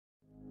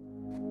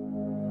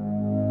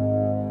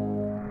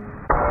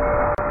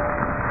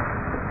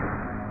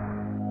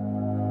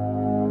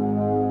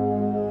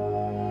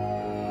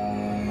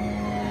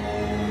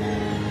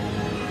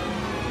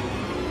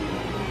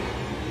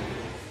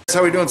How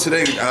are we doing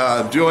today?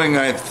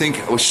 I think,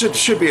 well,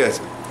 should be a,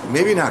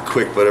 maybe not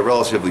quick, but a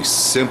relatively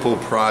simple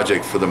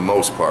project for the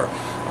most part.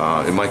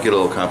 It might get a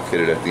little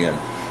complicated at the end.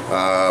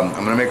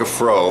 I'm going to make a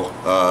Froe.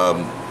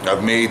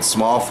 I've made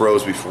small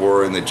Froes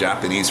before in the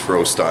Japanese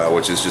Froe style,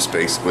 which is just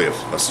basically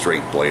a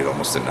straight blade,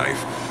 almost a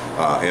knife,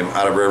 and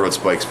out of railroad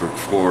spikes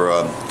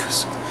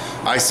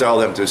I sell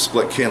them to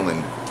split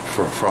kindling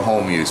for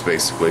home use,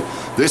 basically.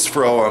 This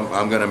Froe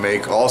I'm going to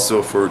make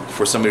also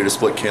for somebody to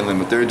split kindling,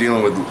 but they're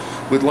dealing with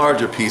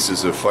larger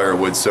pieces of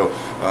firewood, so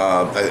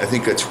I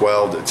think a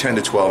 10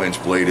 to 12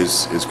 inch blade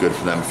is good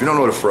for them. If you don't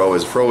know what a Froe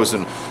is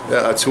a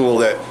tool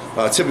that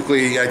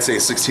typically I'd say a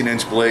 16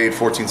 inch blade,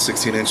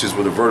 16 inches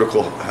with a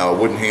vertical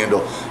wooden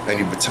handle, and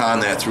you baton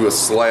that through a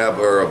slab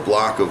or a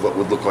block of what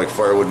would look like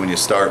firewood when you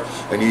start,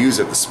 and you use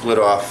it to split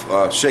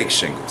off shake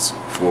shingles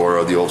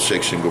for the old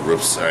shake shingle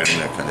roof siding,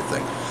 that kind of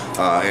thing.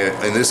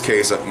 In this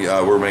case,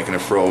 we're making a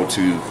Froe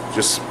to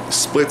just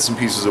split some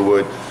pieces of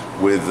wood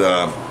with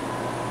a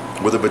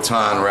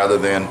baton rather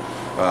than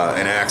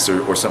an axe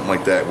or something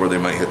like that where they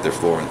might hit their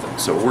floor and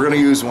things. So we're going to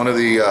use one of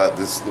the, what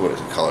do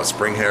you call it, a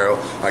spring harrow?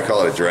 I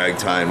call it a drag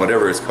tine,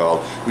 whatever it's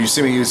called. When you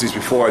see me use these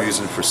before, I've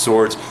used them for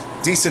swords.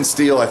 Decent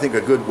steel, I think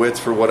a good width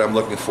for what I'm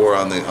looking for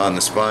on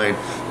the spine,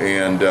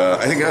 and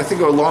I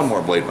think a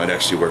lawnmower blade might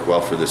actually work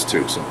well for this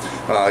too. So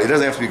it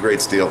doesn't have to be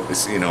great steel.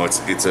 It's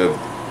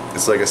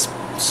like a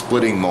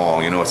splitting maul.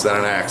 It's not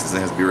an axe. It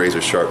doesn't have to be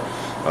razor sharp.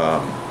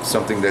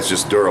 Something that's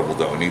just durable,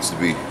 though. It needs to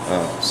be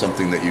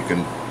something that you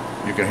can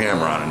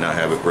hammer on and not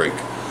have it break.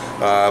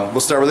 We'll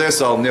start with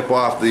this. I'll nip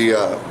off the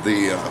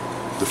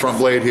front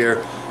blade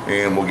here,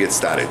 and we'll get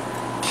started.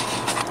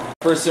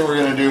 First thing we're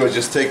going to do is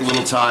just take a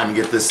little time and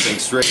get this thing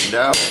straightened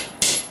out. Get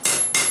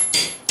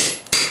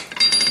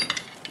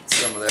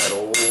some of that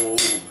old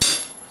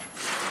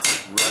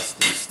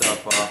rusty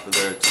stuff off of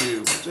there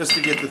too, just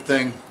to get the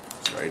thing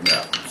straightened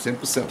out.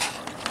 Simple.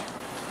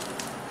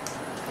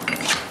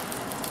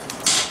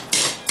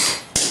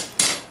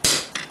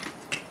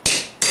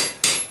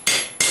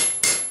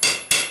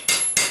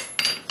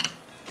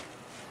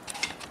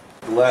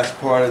 The last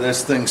part of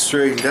this thing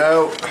straightened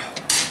out.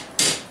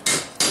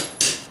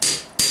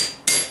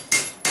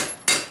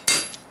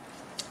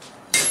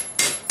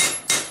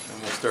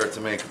 And we'll start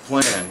to make a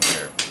plan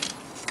here.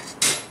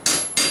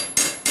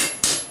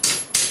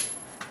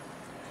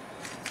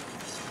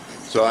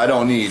 So I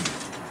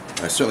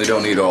certainly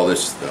don't need all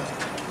this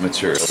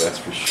material, that's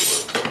for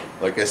sure.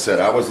 Like I said,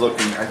 I was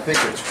looking, I think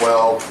a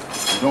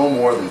no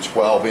more than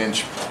 12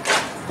 inch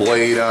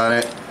blade on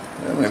it.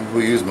 Maybe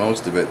we'll use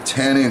most of it.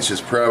 10 inch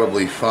is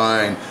probably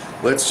fine.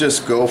 Let's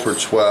just go for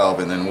 12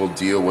 and then we'll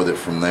deal with it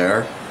from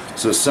there.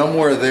 So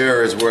somewhere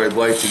there is where I'd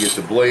like to get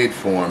the blade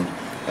formed,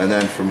 and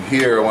then from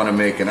here I want to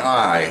make an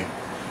eye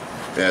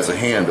as a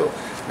handle.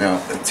 Now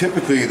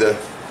typically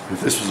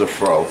if this was a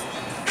Froe,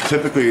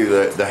 typically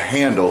the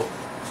handle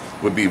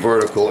would be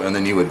vertical, and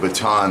then you would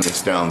baton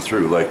this down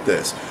through like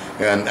this.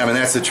 And I mean,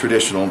 that's the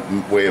traditional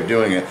way of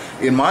doing it.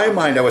 In my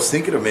mind, I was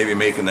thinking of maybe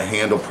making the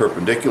handle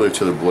perpendicular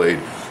to the blade,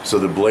 so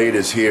the blade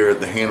is here,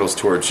 the handle's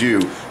towards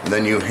you, and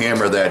then you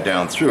hammer that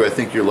down through. I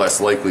think you're less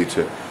likely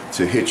to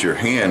hit your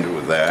hand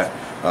with that,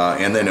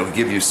 and then it would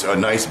give you a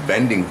nice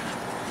bending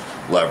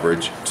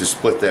leverage to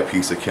split that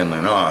piece of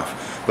kindling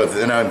off. But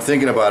then I'm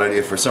thinking about it,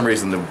 if for some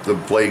reason the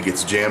blade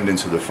gets jammed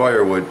into the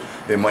firewood,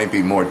 it might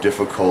be more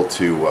difficult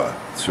to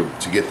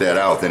get that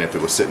out than if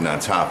it was sitting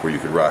on top where you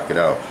could rock it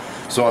out.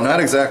 So I'm not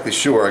exactly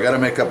sure. I got to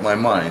make up my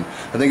mind.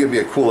 I think it'd be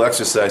a cool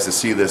exercise to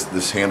see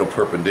this handle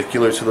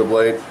perpendicular to the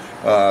blade.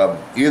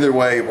 Either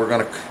way, we're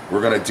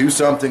gonna do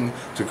something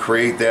to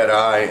create that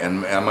eye,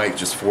 and I might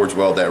just forge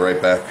weld that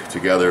right back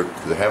together,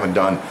 because I haven't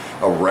done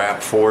a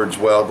wrap forge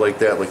weld like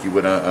that, like you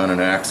would on an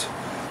axe.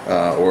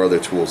 Or other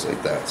tools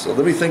like that. So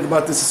let me think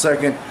about this a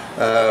second,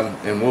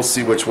 and we'll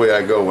see which way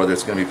I go, whether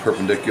it's going to be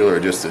perpendicular or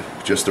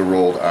just a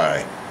rolled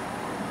eye.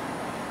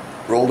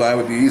 Rolled eye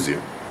would be easier.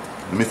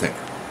 Let me think.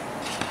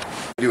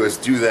 What I do is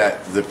do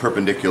the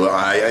perpendicular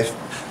eye.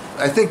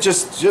 I think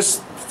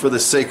just for the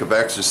sake of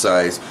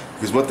exercise,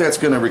 because what that's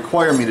going to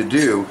require me to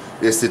do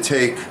is to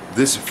take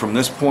this from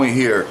this point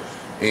here,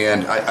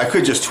 and I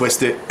could just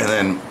twist it and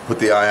then put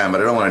the eye on,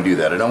 but I don't want to do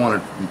that. I don't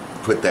want to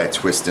put that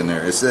twist in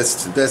there.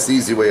 That's the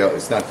easy way out.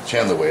 It's not the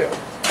Chandler way out.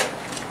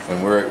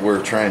 And we're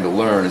trying to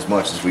learn as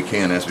much as we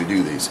can as we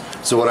do these.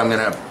 So what I'm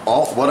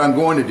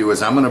going to do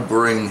is I'm going to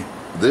bring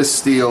this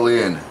steel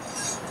in.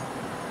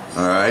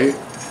 All right.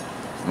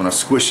 I'm going to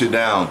squish it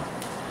down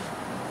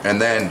and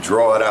then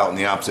draw it out in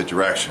the opposite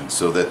direction,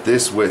 so that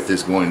this width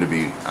is going to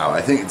be out.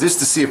 I think just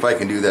to see if I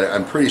can do that.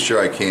 I'm pretty sure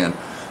I can,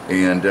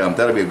 and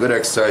that'll be a good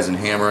exercise in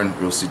hammering.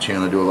 You'll see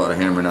Chandler do a lot of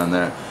hammering on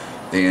that.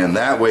 And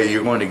that way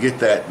you're going to get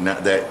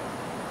that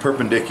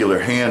perpendicular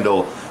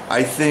handle.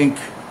 I think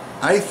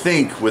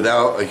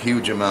without a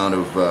huge amount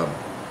of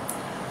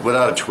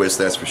without a twist,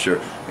 that's for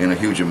sure, and a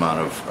huge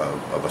amount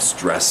of a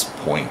stress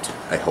point.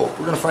 I hope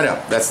we're going to find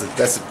out. That's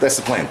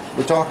the plan.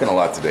 We're talking a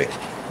lot today.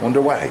 Wonder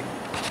why.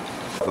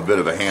 a bit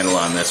of a handle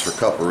on this for a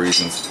couple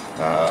reasons.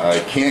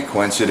 I can't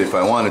quench it if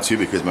I wanted to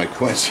because my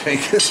quench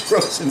tank is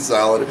frozen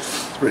solid.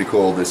 It's pretty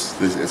cold. It's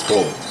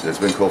cold. It's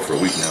been cold for a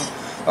week now.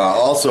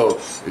 Also,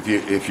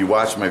 if you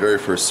watch my very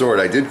first sword,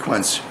 I did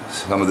quench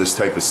some of this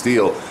type of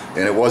steel,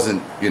 and it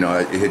wasn't, you know,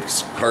 it had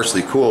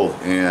partially cooled,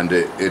 and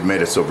it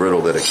made it so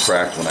brittle that it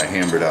cracked when I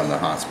hammered on the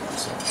hot spot.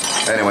 So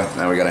anyway,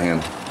 now we got a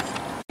hand.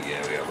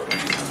 Yeah, we got a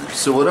little.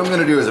 So what I'm going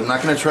to do is I'm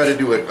not going to try to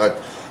do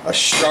a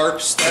sharp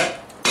step,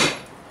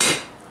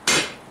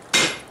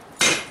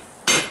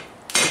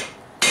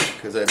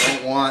 because I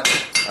don't want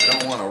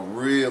a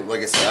real, like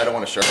I said, I don't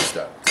want a sharp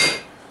step.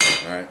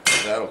 All right,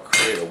 that'll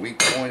create a weak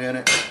point in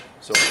it.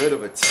 So a bit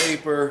of a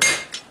taper.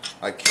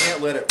 I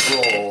can't let it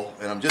roll,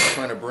 and I'm just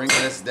trying to bring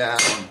this down,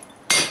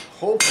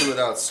 hopefully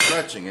without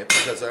stretching it,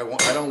 because I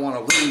don't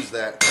want to lose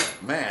that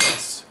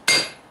mass.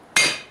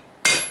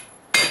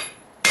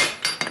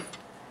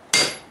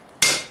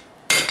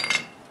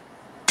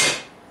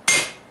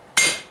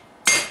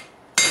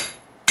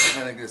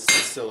 I think this is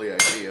a silly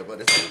idea,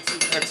 but it's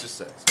an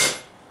exercise.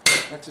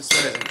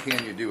 Exercise and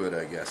can you do it,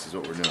 I guess, is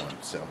what we're doing.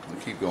 So we'll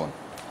keep going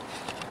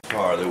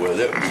farther with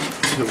it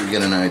until we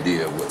get an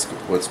idea of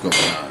what's going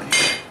on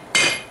here.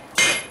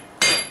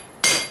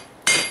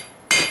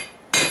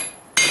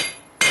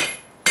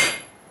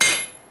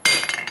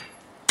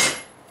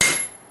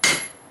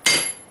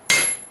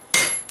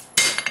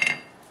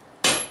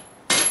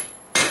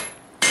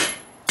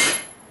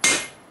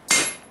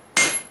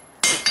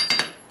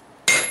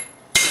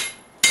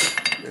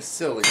 It's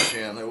silly,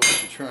 Chandler,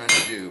 what you're trying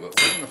to do, but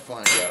we're going to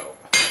find out.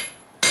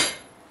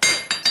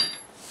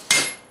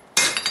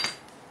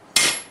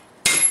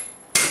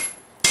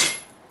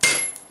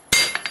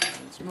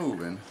 It's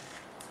moving.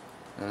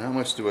 And how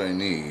much do I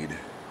need?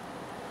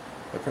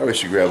 I probably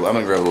should grab, I'm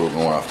going to grab a little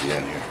more off the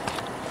end here.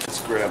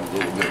 Let's grab a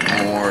little bit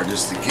more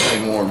just to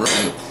give me more room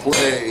to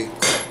play.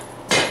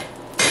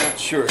 Not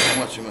sure how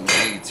much I'm going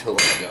to need till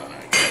I'm done,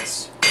 I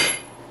guess.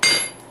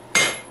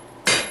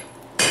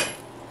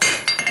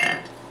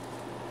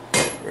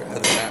 Rather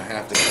not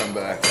have to come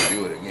back and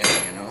do it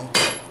again, you know?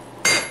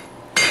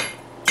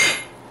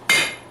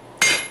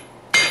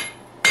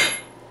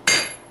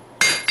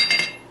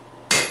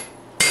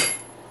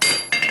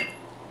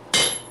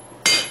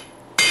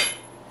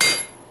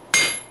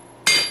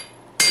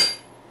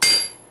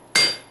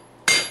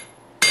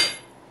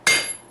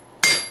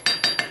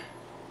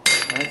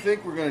 I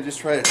think we're going to just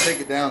try to take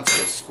it down to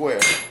a square.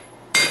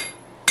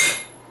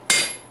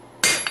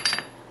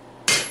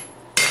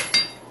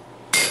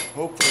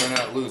 Hopefully we're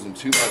not losing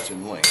too much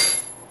in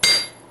length.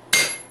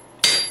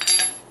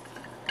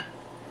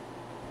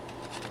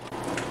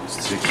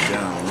 Let's take it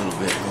down a little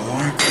bit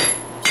more.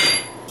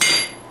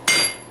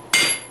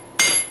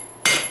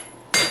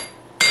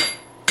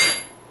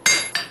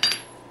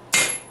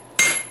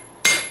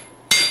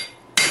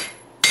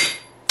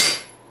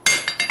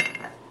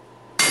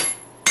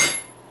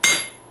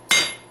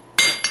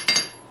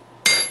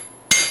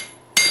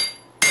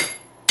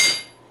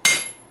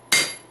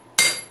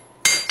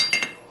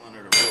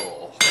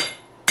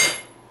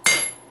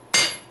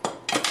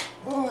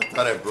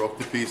 I thought I broke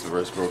the piece, or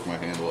I just broke my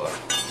handle off.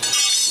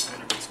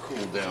 It's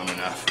cooled down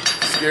enough.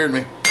 It scared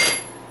me.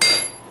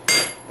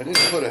 I didn't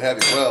put a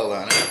heavy weld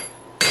on it.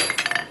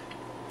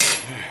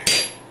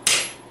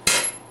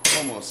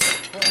 Almost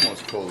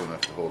cold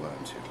enough to hold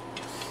on to.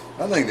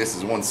 I think this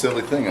is one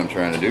silly thing I'm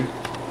trying to do.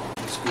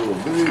 Let's go a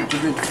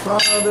bit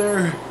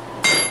farther.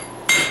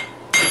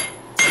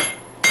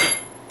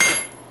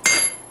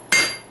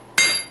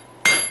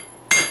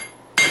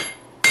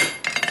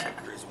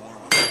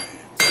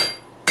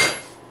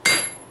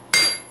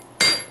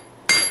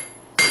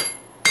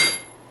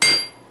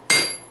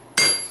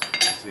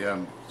 See,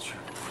 I'm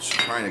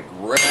trying to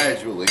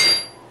gradually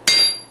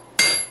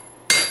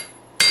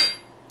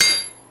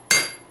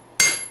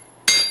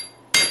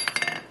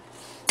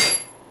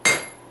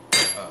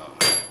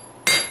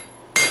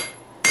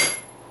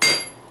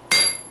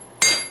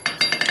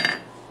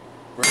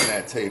bring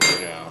that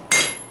taper down.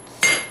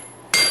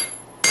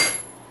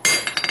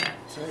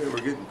 So we're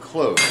getting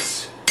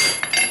close.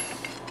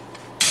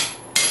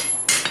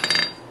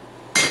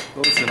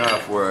 Close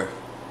enough where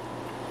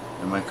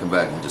I might come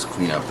back and just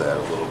clean up that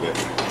a little bit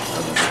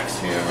on the next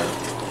hammer,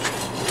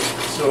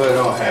 so I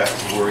don't have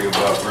to worry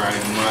about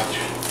grinding much.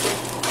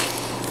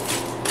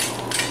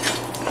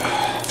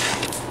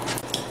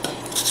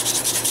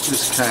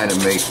 Just kind of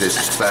make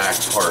this back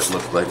part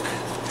look like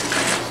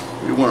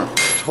we weren't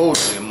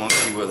totally a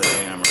monkey with a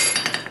hammer.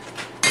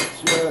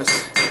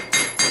 Just,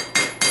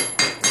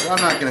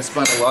 I'm not going to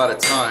spend a lot of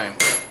time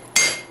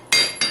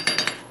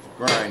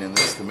grinding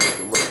this to make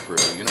it look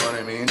pretty, you know what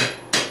I mean?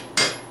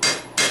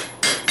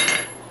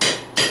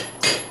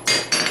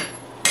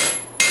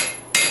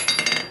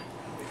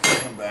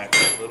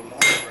 A little more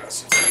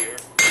aggressive here.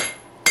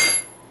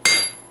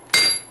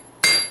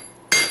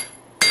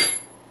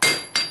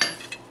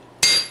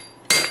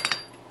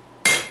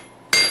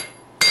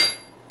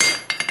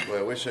 Boy,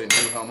 I wish I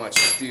knew how much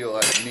steel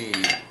I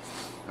need.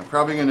 I'm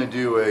probably going to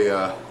do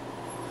a,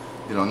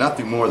 you know,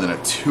 nothing more than a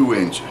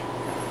 2-inch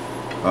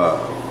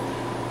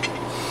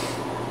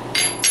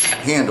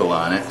handle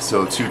on it,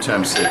 so 2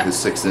 times 6 is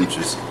 6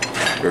 inches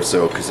or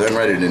so, because I'm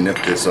ready to nip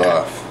this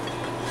off.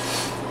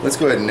 Let's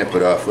go ahead and nip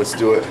it off. Let's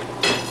do it.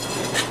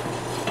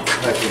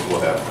 I think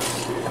we'll have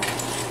this.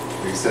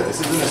 Like I said, this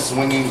isn't a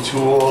swinging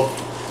tool.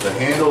 The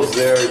handle's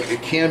there.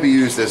 It can be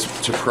used as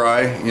to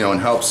pry, you know,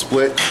 and help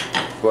split,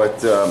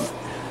 but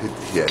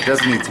yeah, it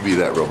doesn't need to be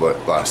that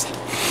robust.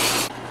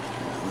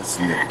 Let's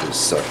nip this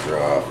sucker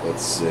off.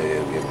 Let's say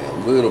it'll give me a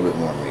little bit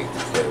more meat to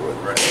play with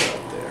right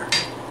out there.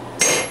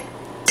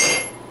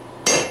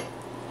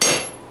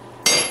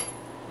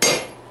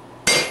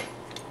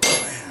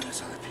 Man,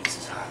 this other piece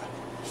is hot.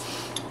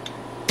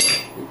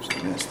 Oops, I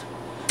missed.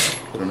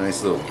 Put a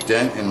nice little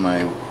dent in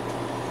my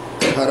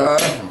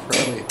cutoff. I'm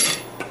probably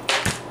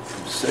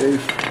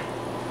safe.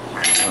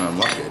 I'm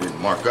lucky I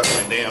didn't mark up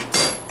my damn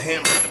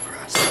hammer in the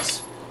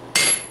process.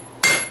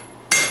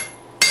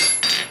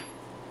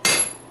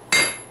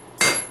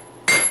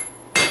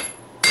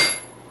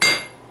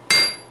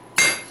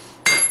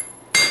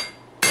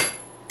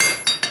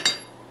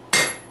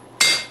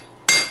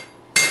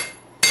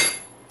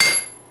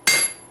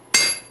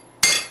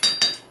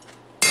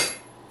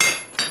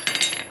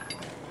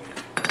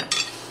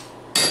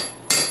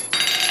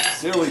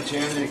 Silly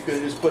chance, you could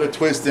have just put a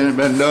twist in and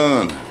been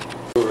done.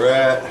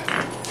 Right.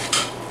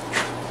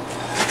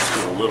 Let's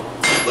go a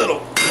little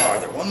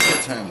farther. One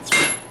more time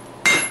through.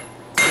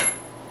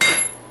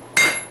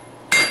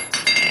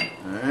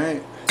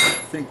 Alright, I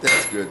think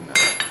that's good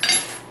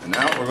enough. And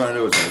now what we're going to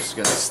do is we're just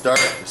going to start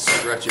to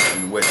stretch it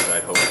in width, I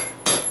hope.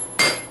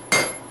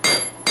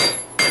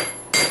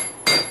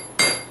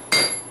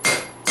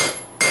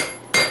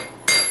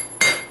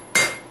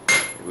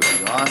 It would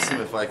be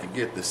awesome if I could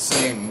get the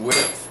same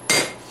width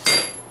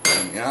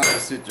in the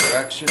opposite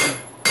direction.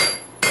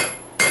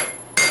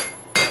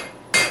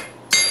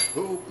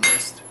 Oh,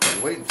 missed. I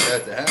was waiting for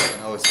that to happen.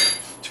 I was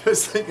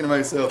just thinking to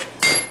myself,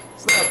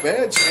 it's not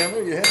bad,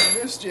 Chandler. You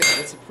haven't missed yet.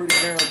 That's a pretty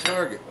narrow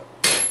target.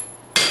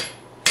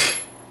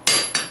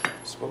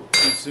 Spoke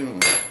too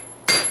soon.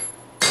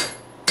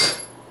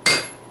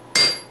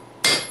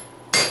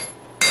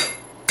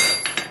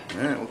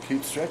 Alright, we'll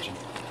keep stretching.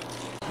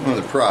 One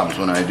of the problems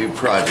when I do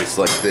projects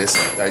like this,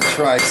 I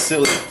try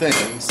silly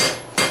things,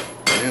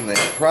 and in the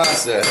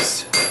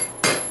process,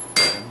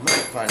 I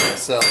might find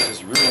myself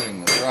just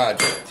ruining the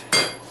project.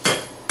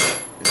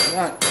 It's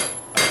not,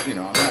 you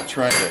know,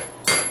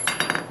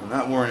 I'm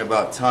not worrying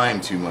about time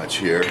too much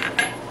here,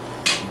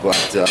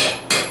 but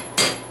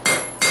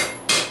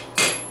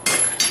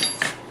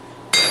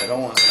I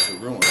don't want it to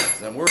ruin it,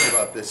 because I'm worried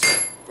about this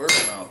bird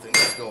mouthing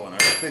that's going on,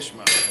 fish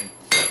mouthing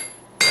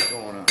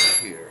going on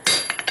here.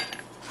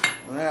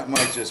 And that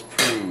might just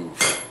prove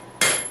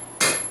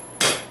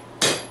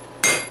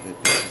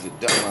that this is a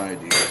dumb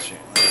idea,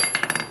 Chandler.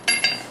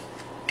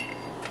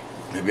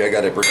 Maybe I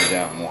gotta bring it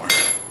down more.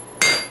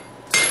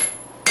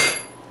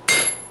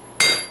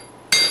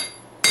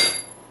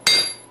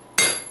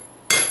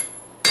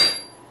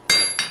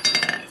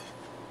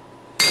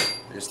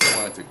 I just don't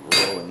want it to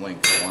grow in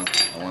length.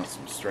 I want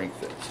some strength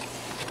there.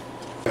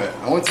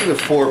 I went through the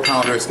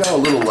 4-pounder. It's got a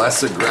little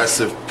less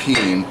aggressive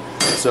peen.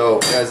 So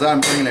as I'm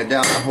bringing it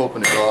down, I'm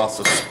hoping it'll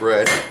also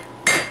spread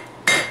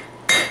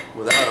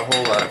without a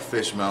whole lot of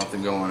fish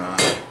mouthing going on.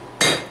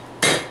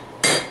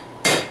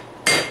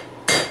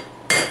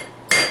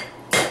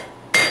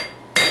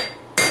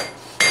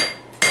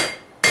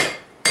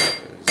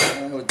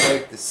 I would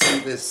like to see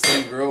this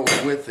thing grow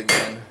in width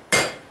again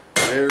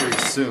very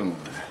soon.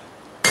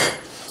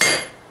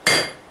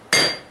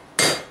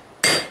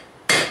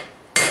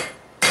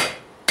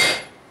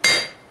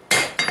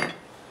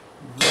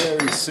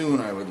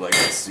 Soon I would like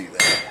to see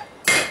that.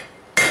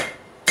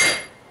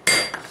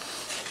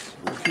 So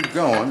we'll keep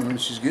going. I mean,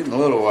 she's getting a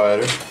little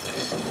wider.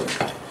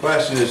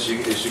 Question is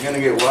she going to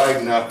get wide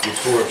enough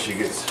before she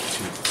gets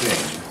too thin?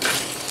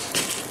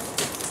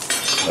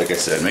 Like I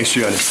said, make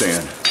sure you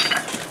understand.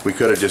 We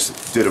could have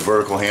just did a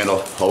vertical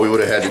handle. All we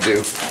would have had to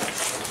do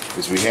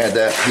is we had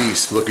that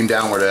piece looking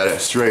downward at it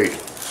straight.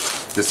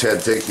 Just had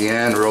to take the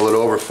end, roll it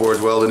over, forge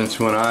weld it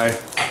into an eye,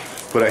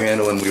 put a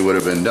handle, and we would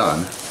have been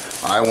done.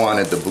 I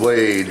wanted the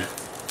blade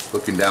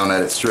looking down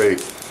at it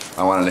straight.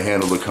 I wanted the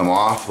handle to come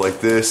off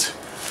like this.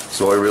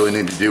 So all I really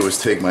need to do is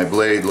take my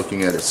blade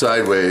looking at it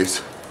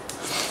sideways,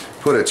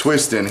 put a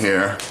twist in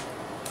here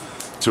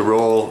to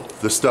roll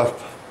the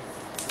stuff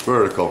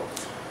vertical,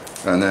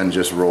 and then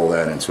just roll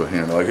that into a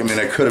handle. Like, I mean,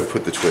 I could have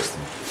put the twist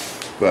in,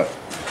 but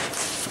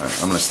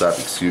I'm going to stop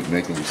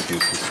making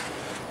excuses.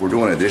 We're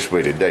doing it this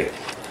way today.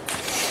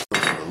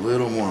 A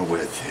little more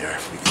width here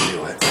if we can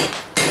do it.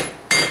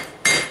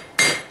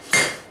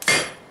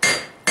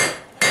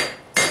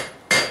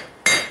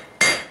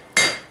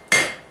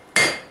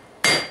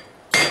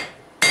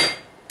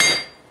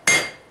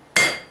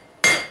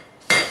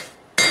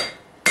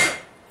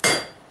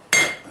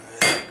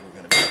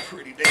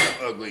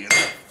 Ugly in the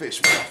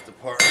fish mouth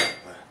department,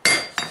 but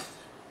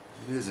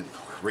it isn't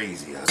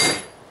crazy ugly.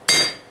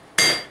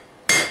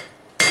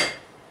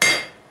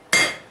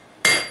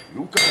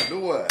 You can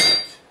do it.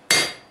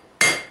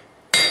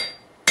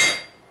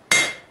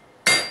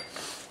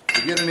 If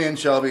you get an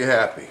inch, I'll be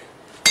happy.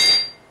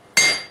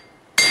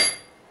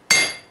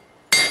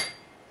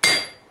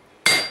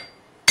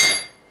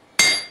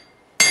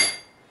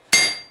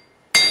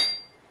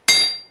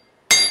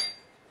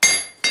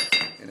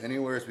 And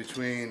anywhere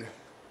between,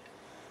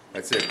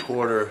 I'd say, a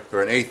quarter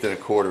or an eighth and a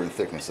quarter in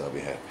thickness, I'll be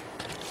happy.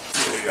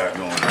 What we got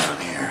going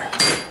on here?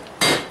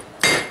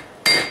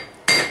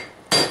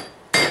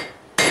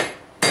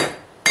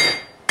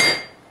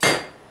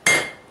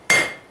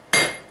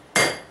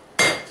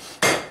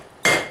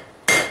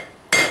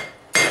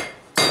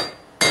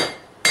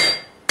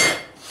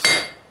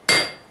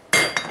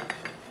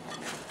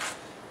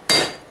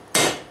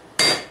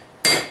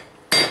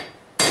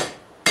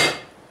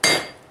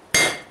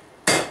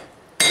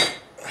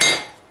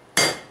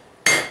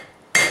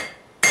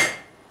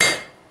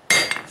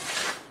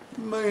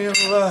 Man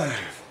alive.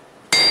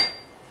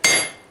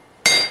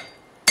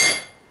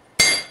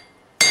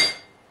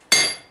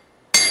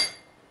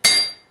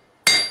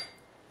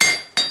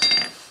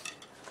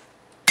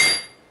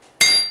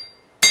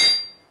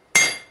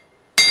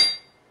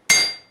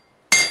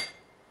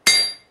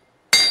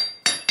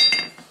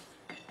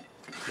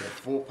 That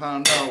 4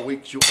 pound now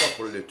wakes you up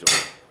a little.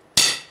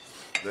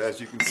 But as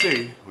you can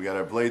see, we got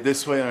our blade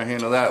this way and our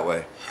handle that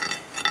way.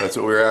 That's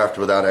what we were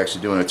after without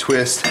actually doing a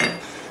twist.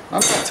 I'm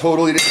not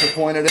totally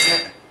disappointed in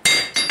it,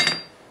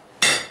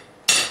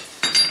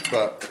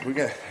 but we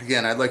got,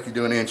 again, I'd like to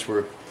do an inch.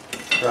 We're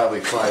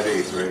probably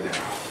 5/8 right now.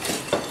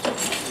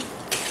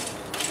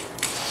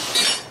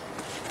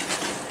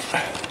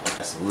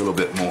 That's a little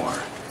bit more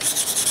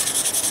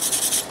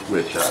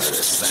width out of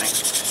this thing.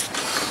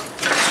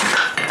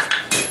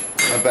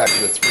 I'm back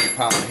to the 3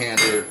 pound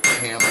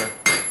hammer.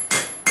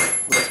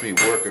 Lets me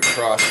work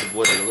across the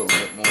blade a little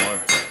bit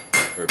more,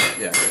 or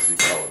yeah, I guess you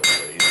call it a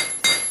blade.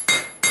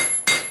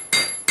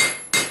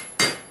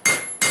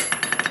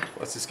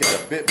 Plus it's got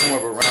a bit more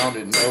of a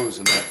rounded nose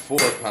than that 4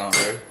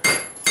 pounder,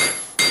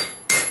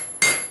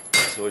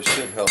 so it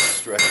should help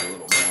stretch a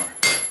little more.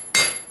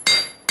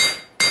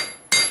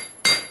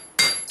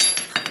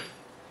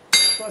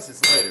 Plus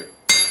it's lighter.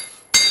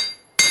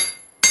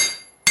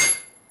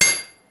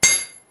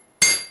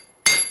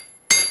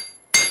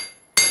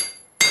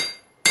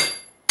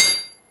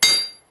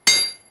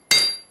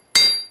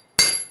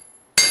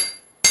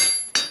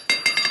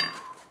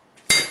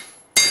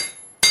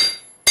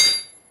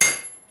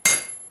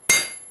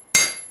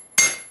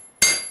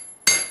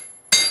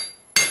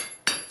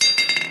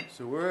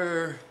 So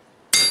we're,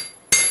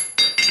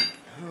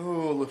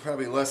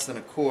 probably less than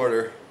a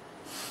quarter,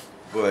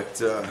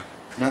 but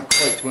not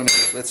quite 20.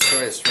 Let's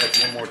try a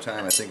stretch one more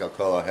time. I think I'll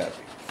call it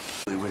happy.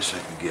 I really wish I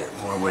could get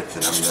more width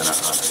than I'm gonna out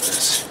of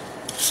this,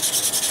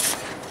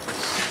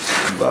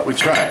 but we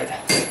tried.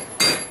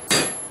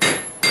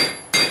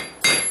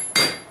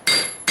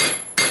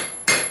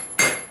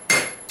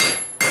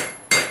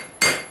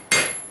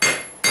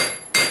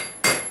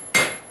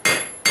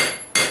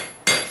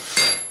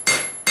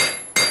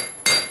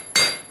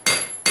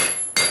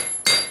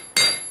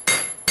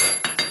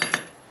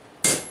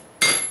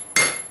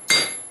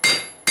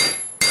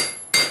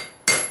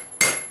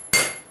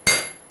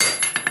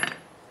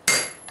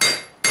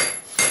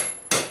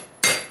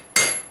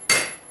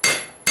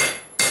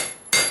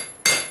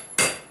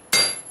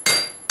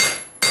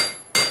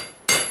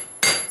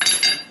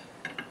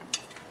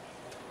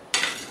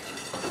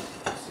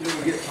 See what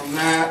we get from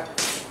that,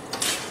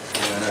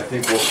 and I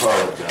think we'll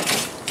call it done.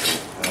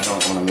 I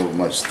don't want to move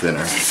much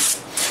thinner.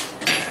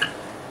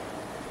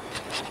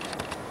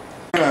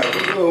 Alright,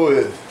 we'll go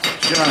with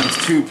John's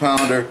 2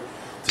 pounder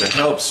to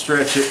help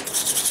stretch it.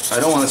 I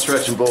don't want to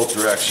stretch in both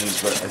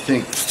directions, but I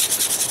think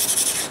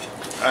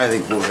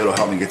it'll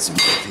help me get some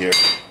width here.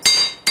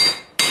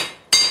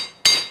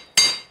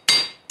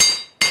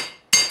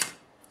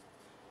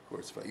 Of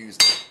course, if I use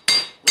the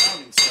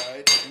rounding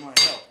side, it might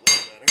help a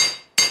little better.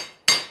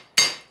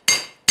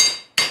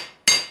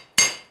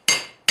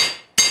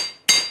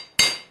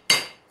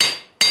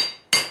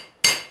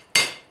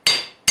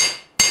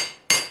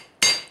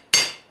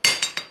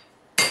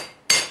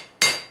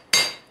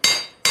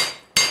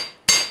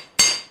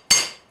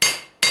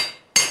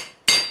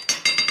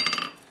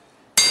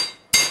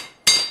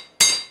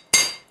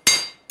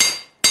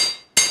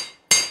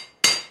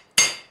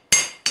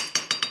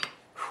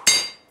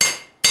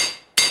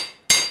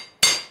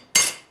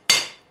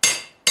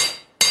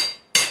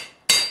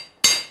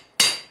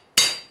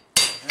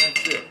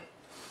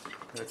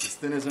 That's as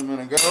thin as I'm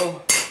going to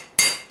go.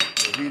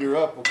 We'll heat her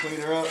up, we'll clean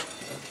her up,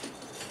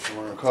 and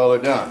we're going to call her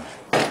done.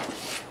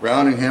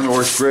 Rounding hammer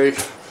works great.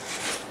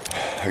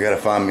 I got to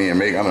find me I'm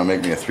going to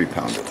make me a 3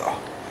 pounder though.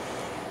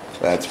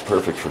 That's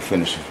perfect for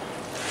finishing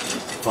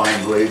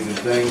fine blades and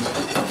things.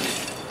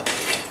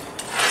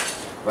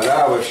 But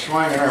I was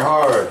swinging her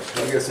hard.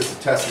 I guess it's a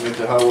testament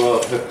to how well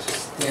it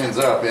stands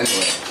up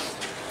anyway.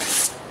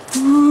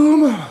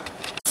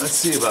 Let's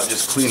see about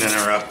just cleaning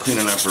her up,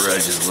 cleaning up her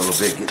edges a little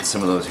bit, getting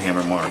some of those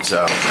hammer marks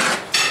out.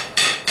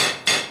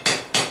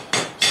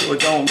 So it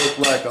don't look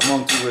like a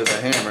monkey with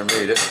a hammer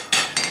made it.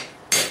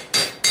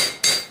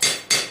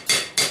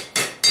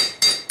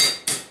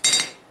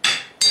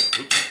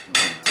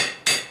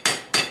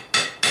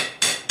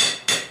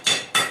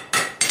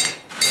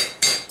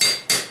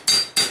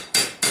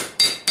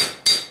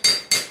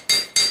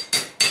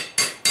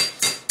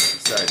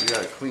 Besides, you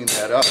gotta clean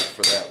that up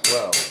for that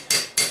weld.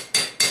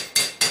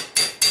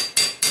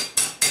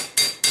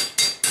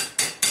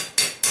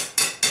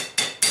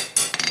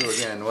 So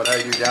again, what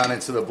I do down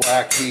into the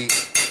black heat,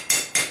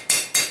 just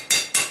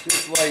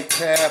light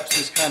taps,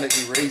 just kind of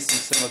erasing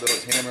some of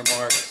those hammer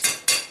marks.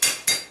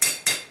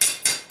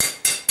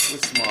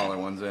 With smaller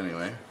ones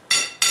anyway.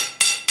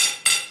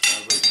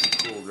 Sounds like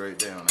it's cooled right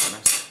down on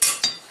us.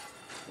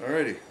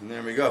 Alrighty, and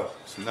there we go.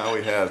 So now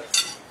we have,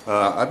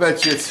 I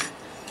bet you it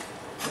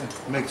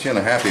makes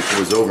Jenna happy if it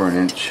was over an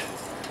inch.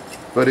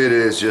 But it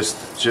is just,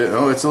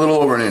 oh, it's a little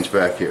over an inch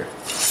back here.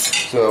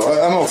 So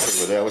I'm okay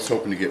with that. I was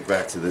hoping to get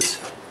back to this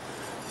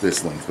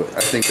length, but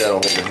I think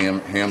that'll hold the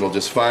handle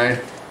just fine.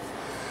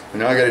 And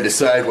now I got to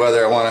decide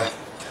whether I want to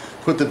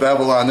put the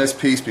bevel on this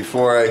piece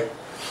before I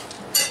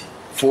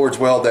forge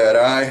weld that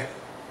eye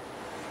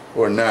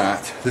or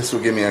not. This will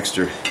give me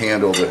extra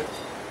handle to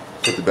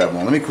put the bevel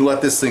on. Let me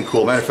let this thing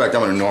cool. Matter of fact,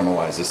 I'm going to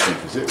normalize this thing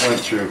because it went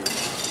through a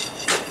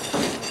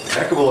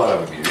heck of a lot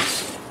of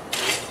abuse.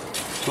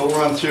 So we'll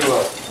run through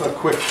a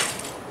quick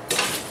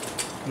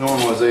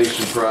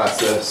normalization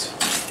process,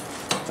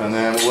 and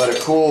then we'll let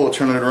it cool, we'll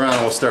turn it around,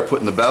 and we'll start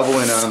putting the bevel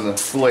in on the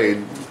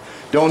blade.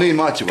 Don't need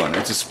much of one.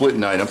 It's a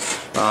splitting item.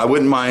 I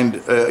wouldn't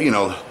mind, you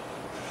know,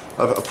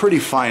 a pretty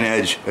fine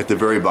edge at the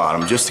very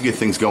bottom just to get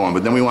things going.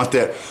 But then we want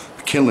that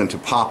kindling to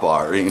pop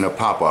off, or, you know,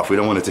 pop off. We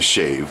don't want it to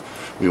shave.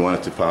 We want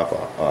it to pop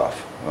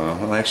off.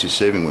 Well, actually,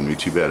 shaving wouldn't be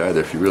too bad either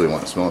if you really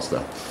want small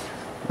stuff.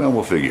 Well,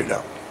 we'll figure it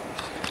out.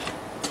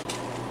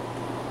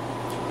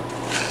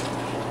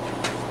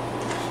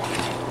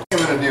 What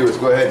I'm going to do is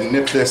go ahead and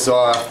nip this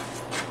off.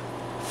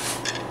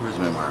 Where's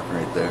my mark?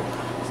 Right there.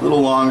 It's a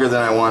little longer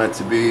than I want it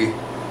to be.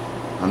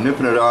 I'm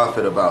nipping it off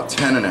at about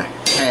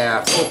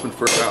 10.5, hoping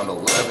for around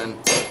 11.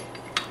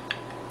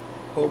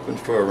 Hoping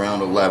for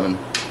around 11.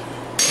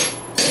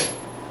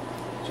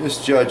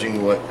 Just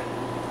judging what...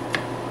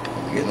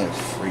 I'm getting that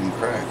freaking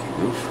crack, you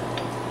goof.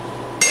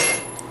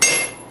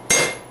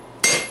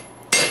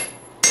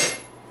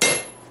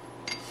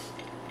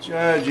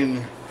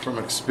 Judging from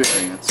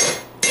experience.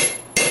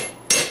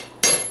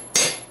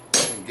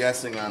 And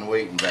guessing on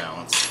weight and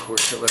balance. Of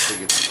course, unless it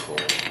gets too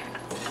cold.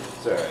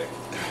 It's alright.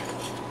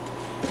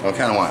 I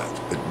kind of want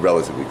a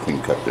relatively clean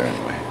cut there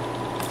anyway.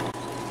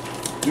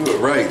 Do it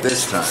right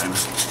this time.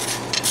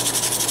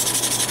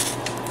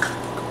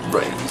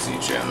 Crazy,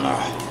 Jenna.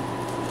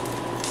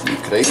 You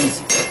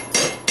crazy.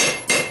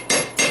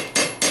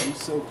 You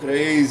so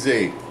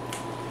crazy.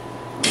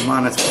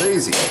 Man, it's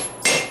crazy.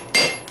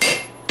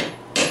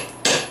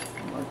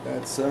 Mark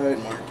that side,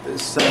 mark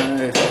this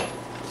side.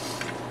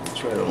 I'll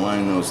try to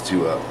line those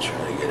two up.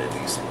 Try to get a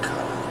decent cut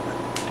out of it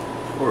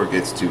before it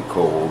gets too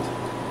cold.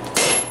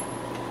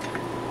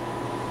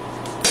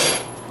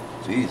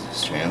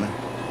 Jesus, Chandler.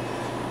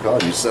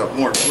 Cause yourself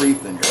more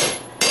grief than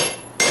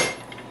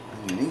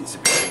you need to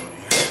be doing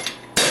here.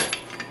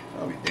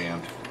 I'll be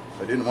damned. If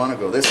I didn't want to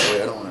go this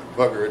way, I don't want to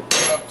bugger it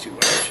up too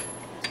much.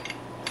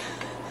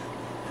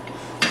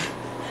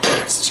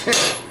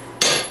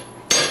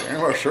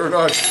 Chandler sure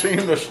does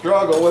seem to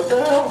struggle. What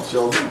the hell,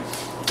 children?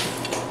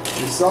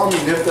 You saw me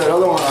nip that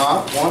other one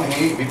off. One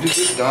heat, you just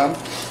get done.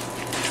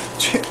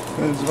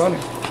 It's funny.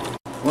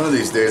 One of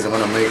these days, I'm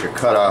going to make a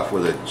cutoff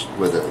with a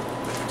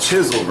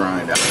chisel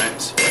grind on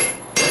it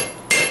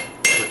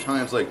for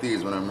times like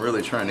these when I'm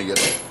really trying to get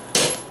a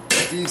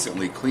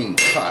decently clean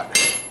cut.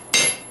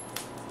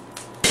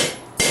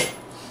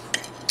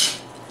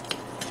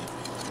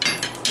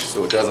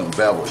 So it doesn't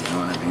bevel, you know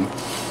what I mean?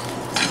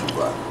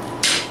 But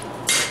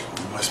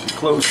it must be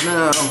close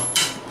now.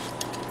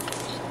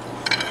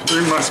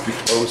 We must be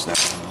close now.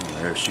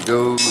 There she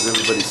goes,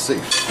 everybody's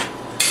safe.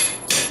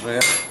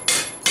 Well,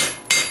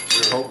 we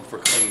were hoping for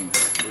clean,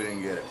 we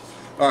didn't get it.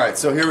 Alright,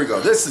 so here we go.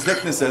 This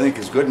thickness I think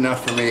is good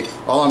enough for me.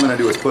 All I'm going to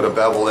do is put a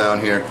bevel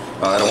down here.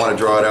 I don't want to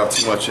draw it out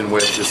too much in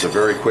width, just a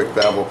very quick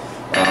bevel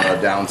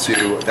down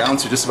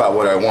to just about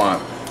what I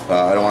want.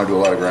 I don't want to do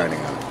a lot of grinding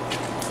on it.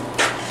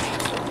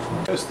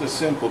 Just a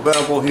simple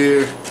bevel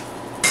here.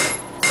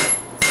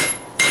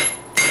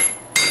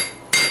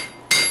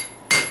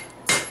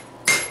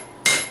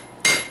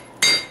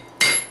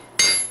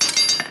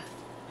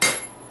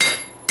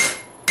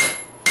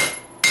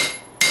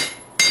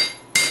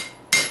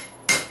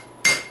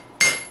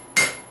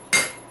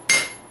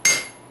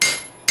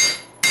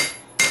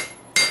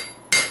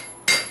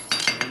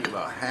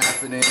 About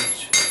half an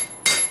inch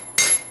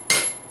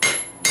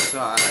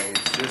size,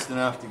 just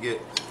enough to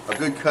get a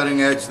good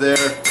cutting edge there,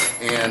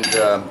 and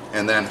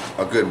then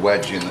a good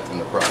wedge in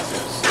the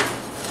process.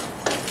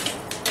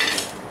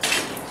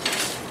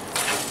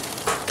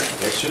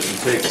 It shouldn't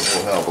take a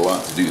whole hell of a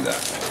lot to do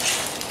that.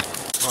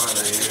 Part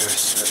of here,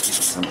 start getting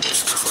some of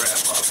this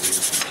crap off here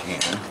if you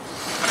can.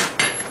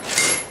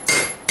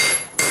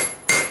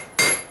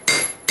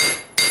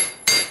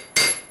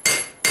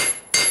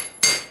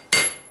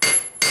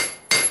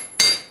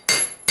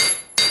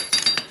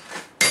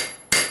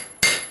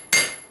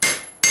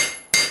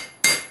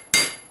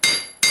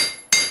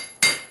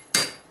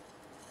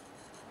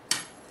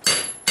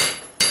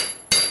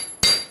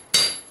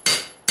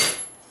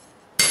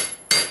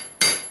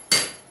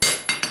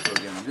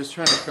 I'm just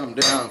trying to come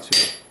down to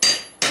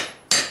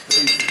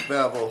basic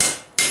bevel,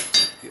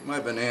 get my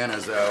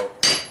bananas out,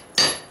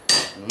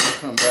 And we'll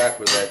come back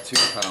with that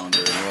 2-pounder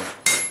and we'll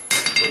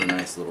put a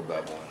nice little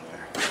bevel in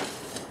there.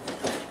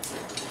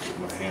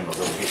 My handle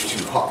don't get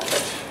too hot.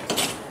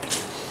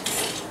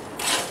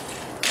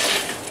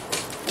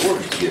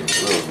 Fork is getting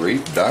a little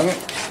reef, dang it.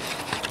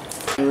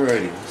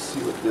 Alrighty, let's see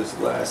what this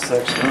last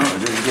section. Oh, I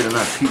didn't get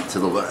enough heat to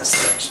the last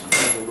section.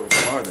 Maybe a little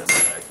farther than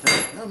that, I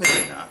think. No,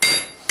 maybe not.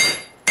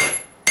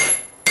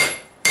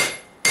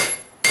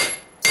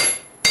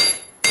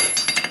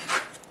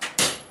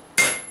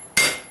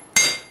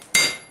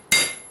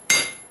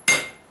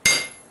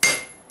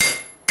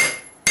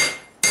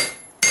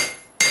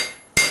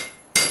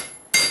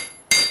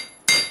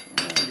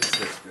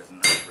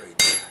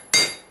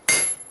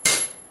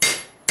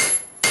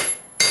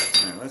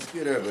 Let's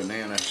get our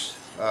banana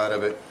out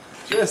of it.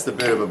 Just a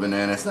bit of a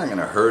banana. It's not going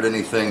to hurt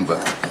anything,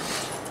 but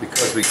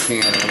because we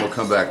can, and we'll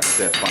come back to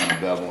that final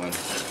beveling.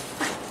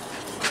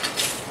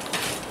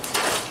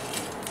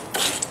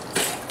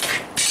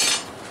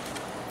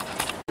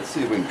 Let's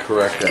see if we can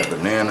correct that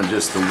banana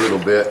just a little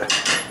bit.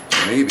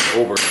 Maybe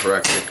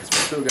overcorrect it because we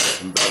still got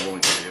some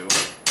beveling to do.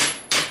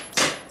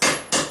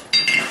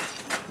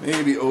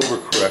 Maybe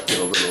overcorrect it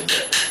a little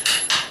bit.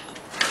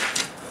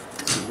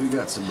 So we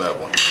got some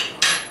beveling.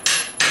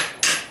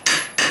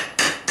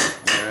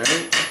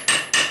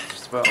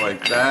 About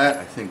like that,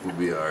 I think we'll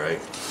be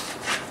alright.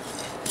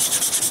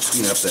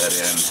 Clean up that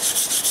end.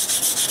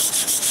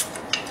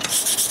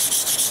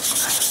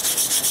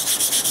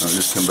 I'll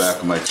just come back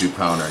with my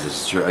 2-pounder.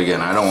 Just again,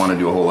 I don't want to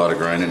do a whole lot of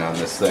grinding on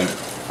this thing.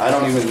 I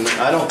don't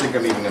think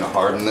I'm even going to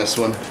harden this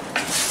one.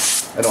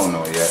 I don't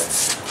know yet.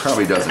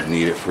 Probably doesn't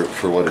need it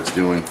for what it's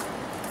doing.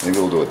 Maybe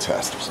we'll do a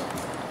test or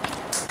something.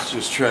 Let's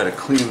just try to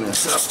clean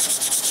this up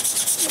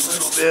a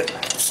little bit.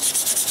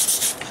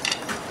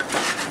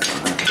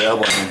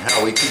 Bevel, I mean,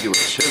 hell, we could do a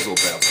chisel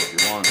bevel if you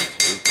wanted to.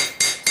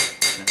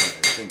 Now that I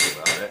think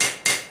about it.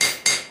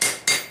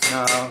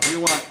 No,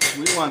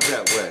 we want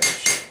that wedge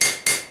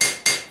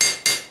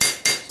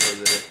so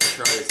that it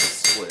tries to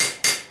split.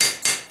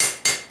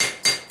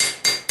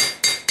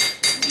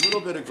 A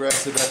little bit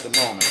aggressive at the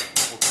moment.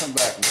 We'll come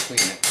back and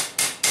clean it.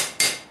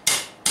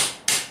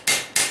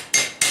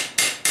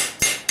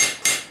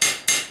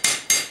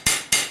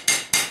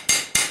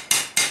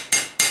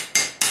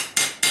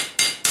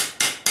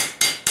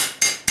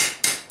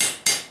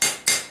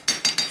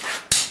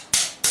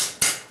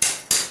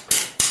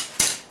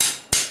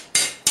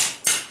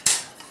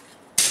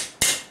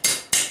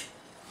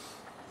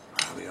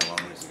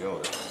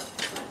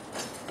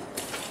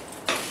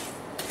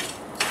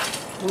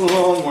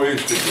 Long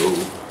ways to go.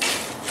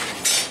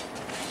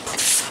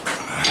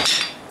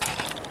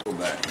 Go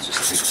back and just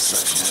take a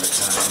section at a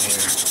time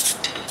here.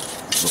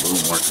 A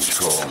little more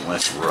control and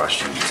less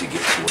rushing to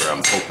get to where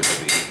I'm hoping to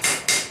be.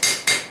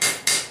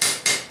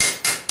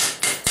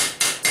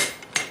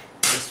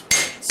 This one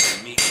needs some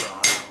meat raw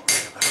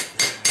right about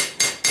there.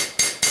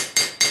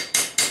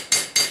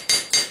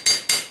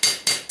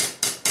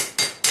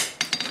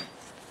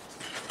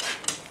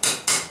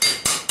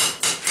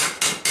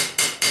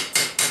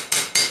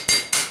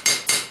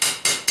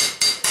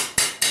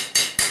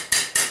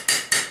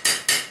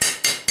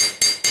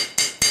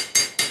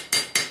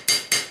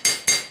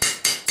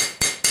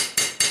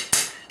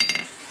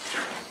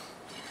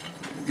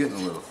 Getting a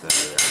little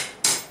thinner there.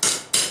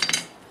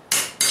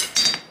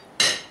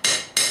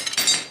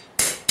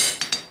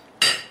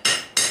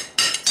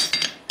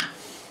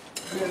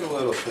 Getting a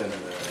little thinner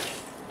there.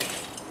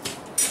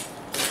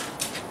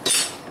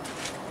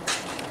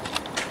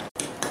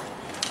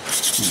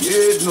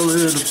 Getting a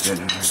little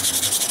thinner.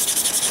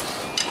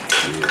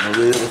 Getting a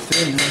little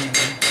thinner.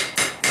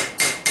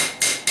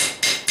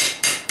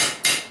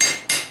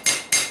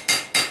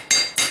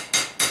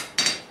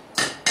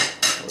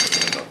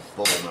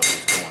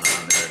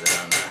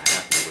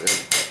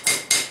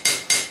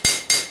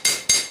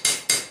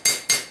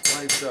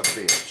 Up,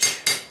 bitch.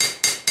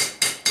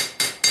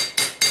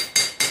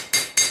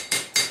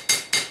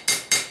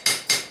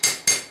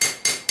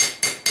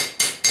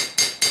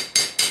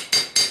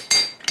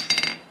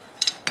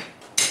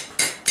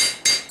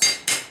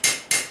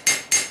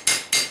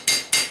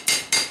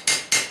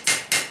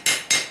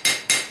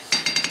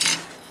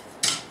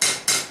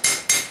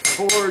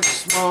 Forge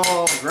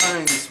small,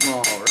 grind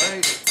small,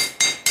 right?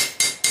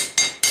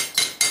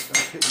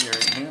 Stop hitting your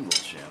handle,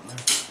 Jim.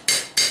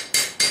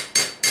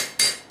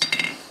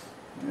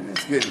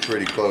 It's getting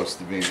pretty close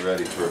to being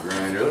ready for a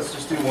grinder. Let's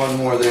just do one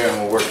more there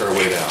and we'll work our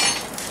way down.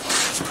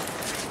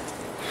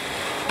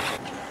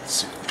 Let's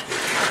see.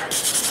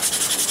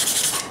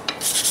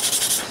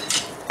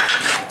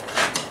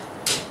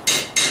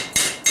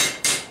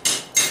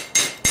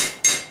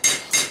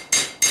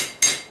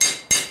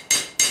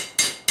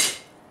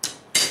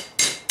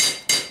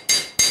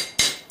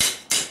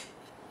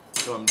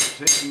 So I'm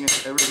taking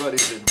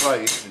everybody's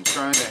advice and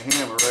trying to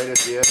hammer right at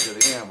the edge of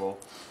the anvil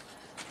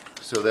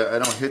so that I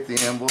don't hit the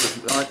anvil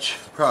as much.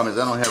 The problem is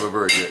I don't have a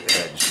very good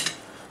edge,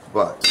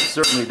 but it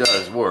certainly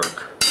does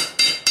work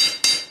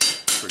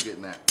for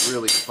getting that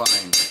really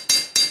fine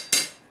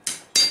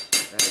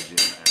edge in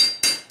there.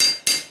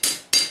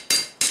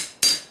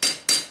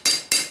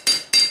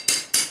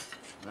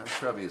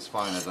 probably as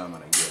fine as I'm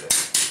gonna get it.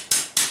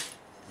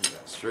 We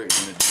got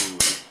straightening to do,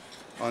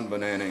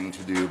 unbananing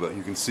to do, but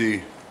you can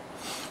see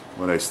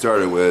what I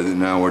started with, and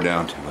now we're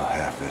down to about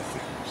half that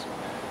thickness.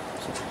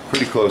 So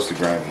pretty close to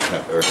grinding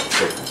temp or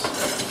thickness.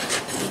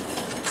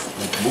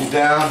 Move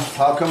down.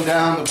 I'll come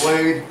down the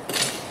blade,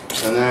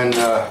 and then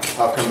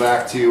I'll come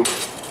back to you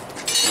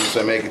once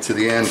I make it to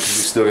the end, because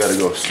we still got to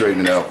go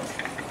straighten it out.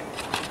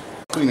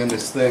 Cleaning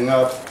this thing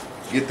up,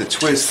 get the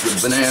twist, the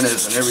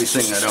bananas, and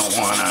everything I don't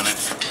want on it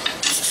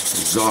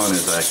as gone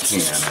as I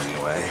can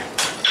anyway.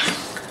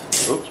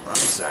 Oops, wrong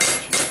side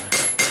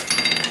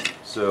here.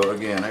 So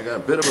again, I got a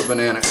bit of a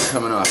banana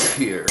coming off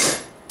here, which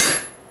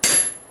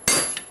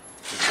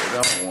I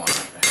don't want.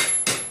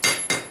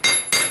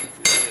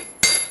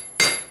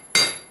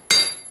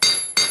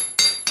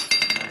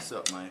 Mess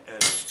up my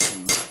edge too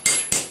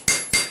much.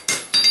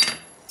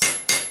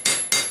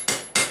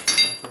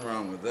 Nothing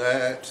wrong with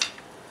that.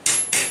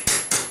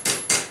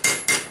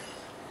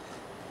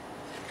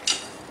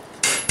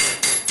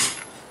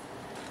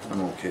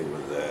 I'm okay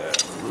with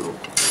that. A little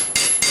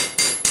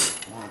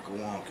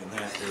wonk in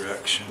that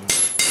direction.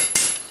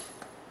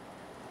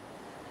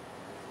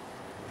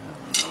 I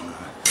don't know.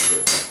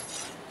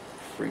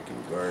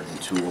 Freaking garden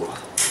tool.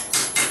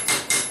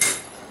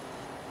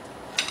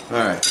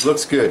 Alright,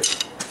 looks good.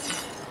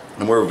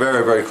 And we're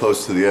very, very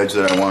close to the edge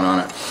that I want on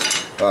it.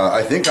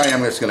 I think I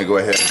am just going to go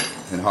ahead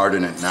and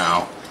harden it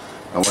now.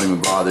 I won't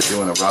even bother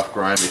doing a rough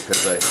grind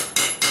because I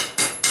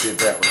did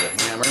that with a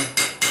hammer.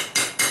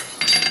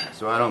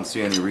 So I don't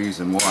see any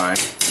reason why,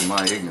 in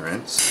my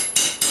ignorance,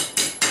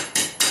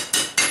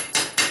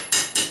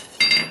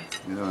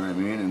 you know what I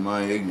mean, in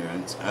my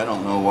ignorance, I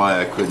don't know why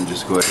I couldn't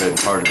just go ahead and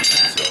harden it.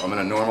 So I'm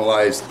going to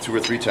normalize 2 or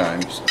 3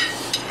 times,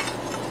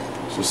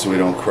 just so we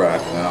don't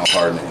crack, and then I'll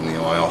harden it in the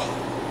oil.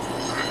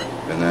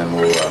 And then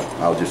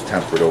I'll just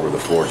temper it over the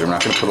forge. I'm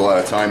not going to put a lot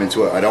of time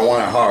into it. I don't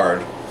want it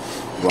hard,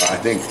 but I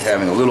think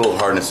having a little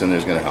hardness in there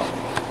is going to help.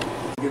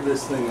 Give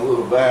this thing a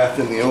little bath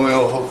in the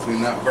oil, hopefully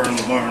not burn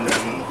the barn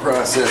down in the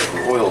process.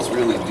 The oil's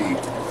really deep.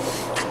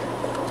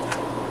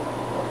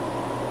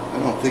 I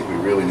don't think we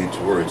really need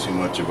to worry too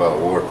much about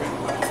warping,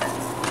 but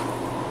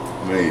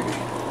maybe.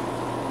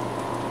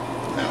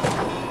 No.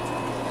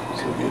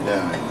 So get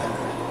down in there.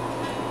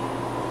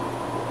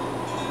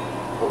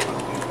 Open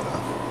up deep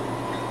enough.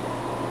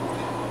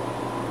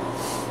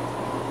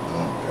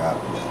 Don't drop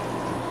it.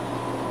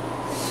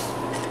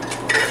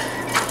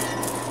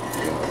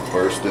 Gonna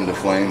burst into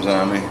flames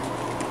on me.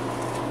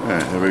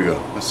 Alright, there we go.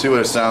 Let's see what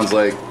it sounds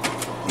like,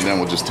 and then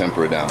we'll just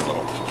temper it down a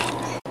little.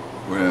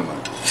 Where am I?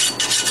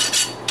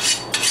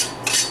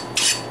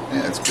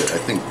 Yeah, that's good. I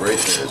think right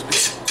there is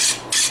good.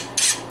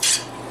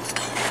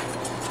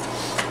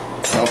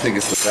 I don't think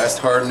it's the best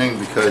hardening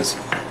because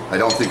I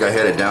don't think I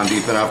had it down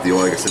deep enough. The oil,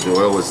 like I said, the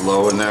oil was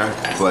low in there,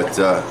 but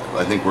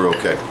I think we're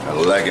okay. I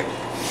like it.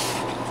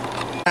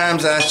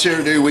 Sometimes I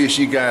sure do wish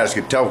you guys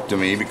could talk to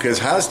me, because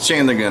how's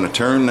Chandler going to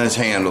turn this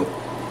handle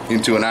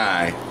into an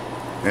eye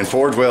and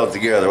forge weld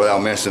together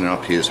without messing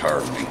up his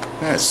hardening?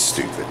 That's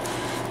stupid.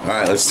 All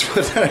right, let's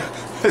put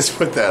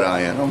that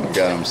eye in. Oh my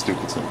God, I'm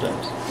stupid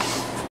sometimes.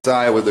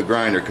 Eye with the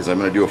grinder, because I'm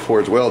going to do a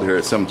forge weld here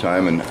at some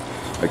time, and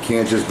I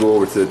can't just go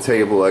over to the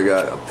table. I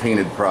got a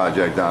painted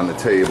project on the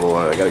table,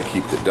 and I got to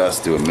keep the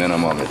dust to a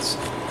minimum. It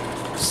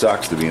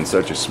sucks to be in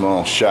such a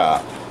small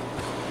shop,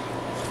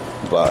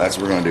 but that's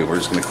what we're going to do. We're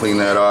just going to clean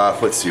that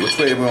off. Let's see, which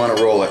way do we want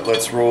to roll it?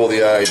 Let's roll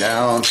the eye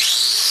down. Get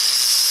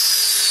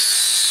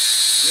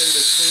it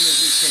as clean as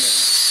we can.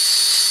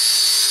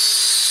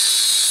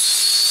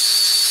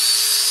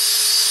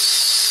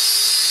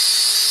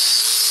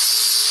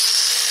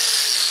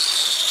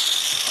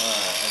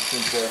 Alright, I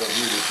think that'll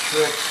do the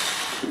trick.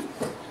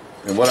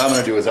 And what I'm going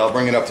to do is I'll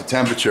bring it up to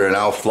temperature and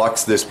I'll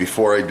flux this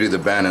before I do the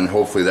bend, and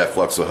hopefully that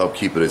flux will help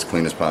keep it as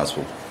clean as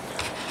possible.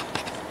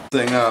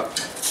 Thing up.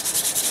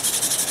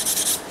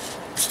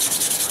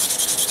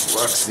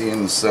 Flux the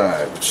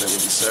inside, which I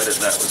decided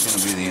that was going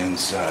to be the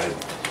inside.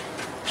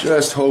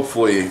 Just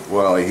hopefully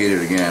while I heat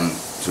it again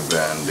to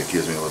bend, it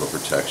gives me a little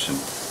protection.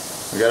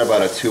 I got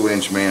about a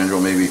 2-inch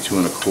mandrel, maybe 2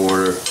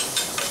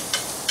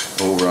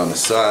 1/4 over on the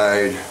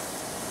side.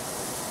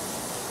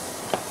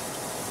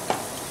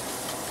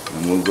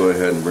 And we'll go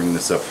ahead and bring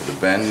this up for the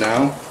bend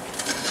now.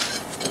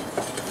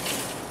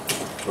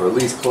 Or at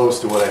least close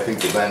to what I think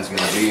the bend's going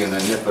to be, and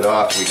then nip it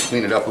off. We can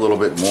clean it up a little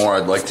bit more.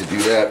 I'd like to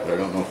do that, but I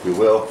don't know if we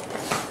will.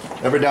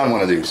 Never done one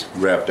of these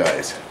wrapped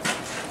eyes.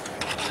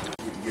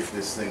 We can get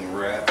this thing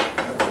wrapped.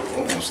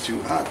 Almost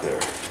too hot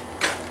there.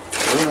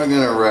 Where am I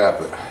going to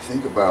wrap it? I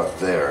think about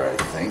there, I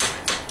think.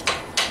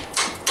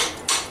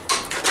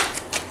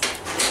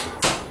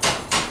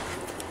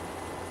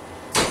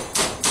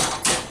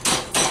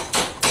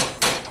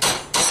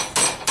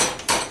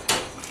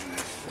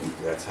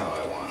 That's how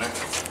I want it.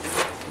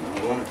 I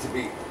want it to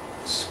be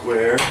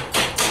square.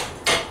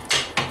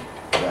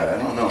 God, I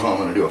don't know how I'm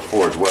going to do a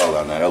forge weld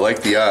on that. I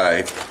like the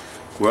eye.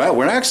 Well,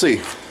 we're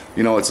actually,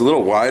 you know, it's a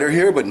little wider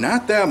here, but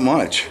not that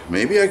much.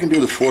 Maybe I can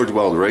do the forge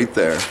weld right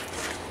there.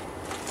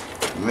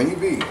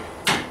 Maybe.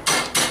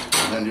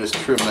 And then just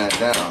trim that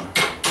down.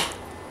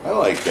 I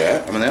like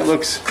that. I mean, that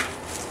looks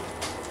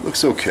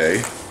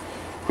okay.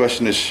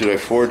 Question is, should I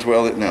forge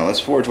weld it? No, let's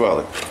forge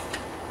weld it.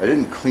 I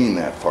didn't clean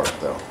that part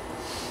though.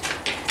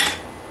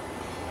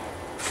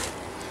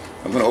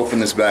 I'm going to open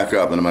this back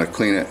up and I'm going to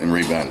clean it and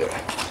rebend it.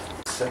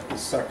 Set the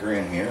sucker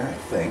in here. I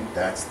think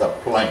that's the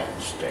plank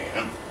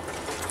stand.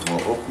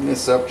 We'll open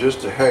this up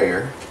just a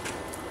hair.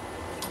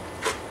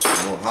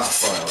 And we'll hot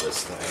file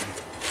this thing.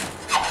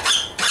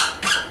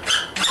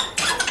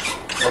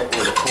 Up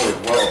where the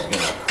forged weld's going to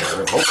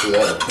occur. Hopefully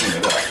that'll clean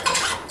it up.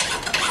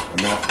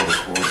 Enough for the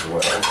forged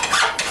weld.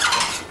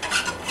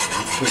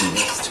 Clean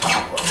this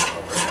top up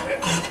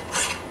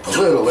a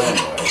little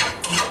anyway.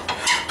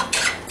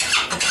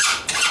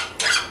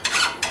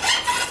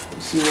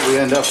 Let's see what we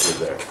end up with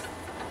there.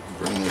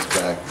 Bring this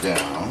back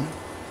down.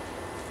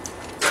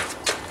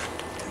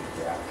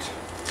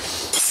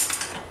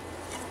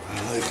 I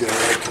like it, I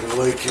like it, I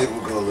like it.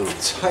 We'll go a little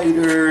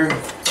tighter. I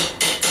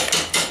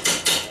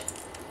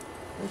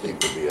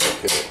think we'll be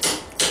okay.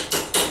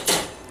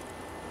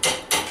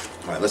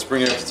 Alright, let's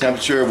bring it up to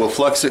temperature. We'll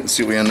flux it and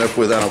see what we end up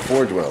with on a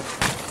forge weld.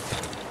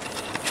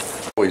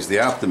 Always the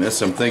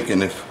optimist. I'm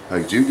thinking if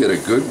I do get a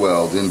good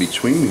weld in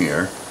between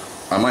here,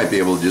 I might be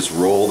able to just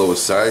roll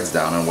those sides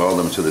down and weld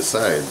them to the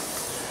side.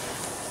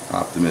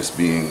 Optimist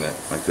being that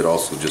I could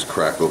also just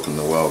crack open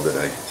the weld that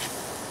I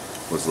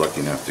was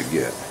lucky enough to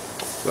get.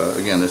 But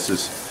again,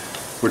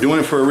 we're doing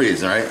it for a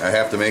reason, right? I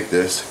have to make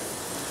this,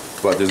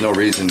 but there's no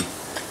reason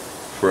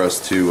for us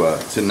to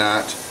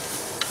not,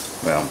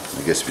 well,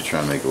 I guess if you're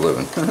trying to make a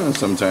living,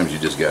 sometimes you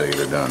just gotta get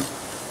it done.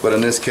 But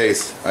in this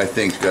case, I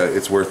think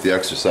it's worth the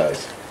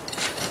exercise.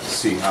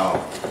 See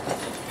how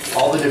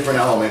all the different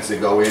elements that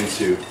go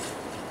into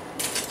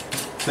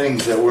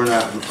things that we're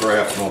not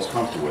perhaps most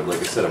comfortable with.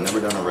 Like I said, I've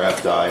never done a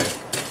wrap die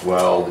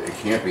weld. It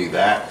can't be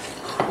that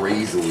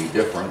crazily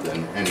different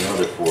than any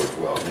other forged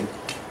welding,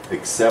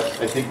 except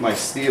I think my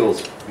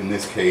steels in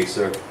this case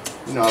are,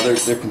 you know,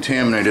 they're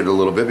contaminated a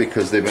little bit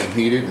because they've been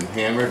heated and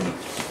hammered, and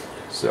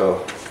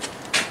so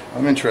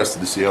I'm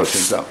interested to see how it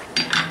turns out.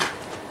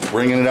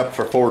 Bringing it up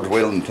for forged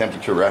welding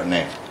temperature right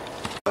now.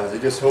 I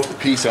just hope the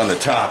piece on the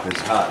top is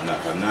hot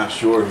enough. I'm not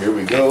sure. Here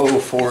we go,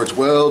 forged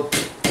weld.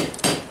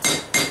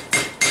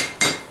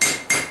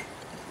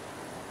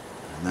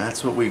 And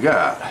that's what we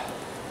got.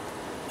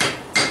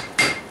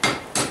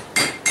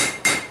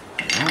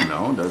 I don't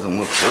know, doesn't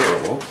look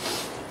terrible.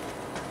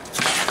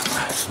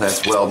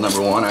 That's weld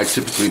number one. I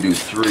typically do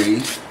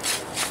 3.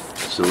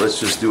 So let's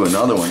just do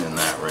another one in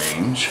that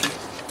range.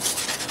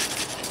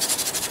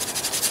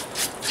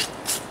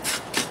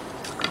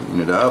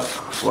 Clean it up,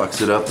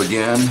 flux it up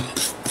again.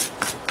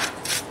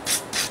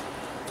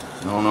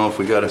 I don't know if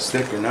we got a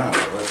stick or not,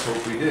 but let's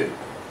hope we did.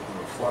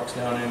 We'll flux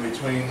down in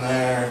between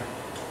there,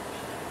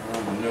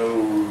 around the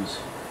nose,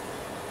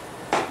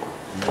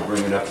 and we'll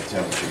bring it up to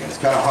temperature again. It's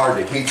kind of hard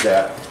to heat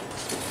that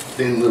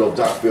thin little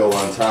duckbill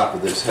on top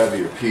of this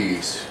heavier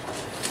piece.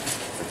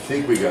 I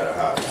think we got it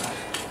hot enough.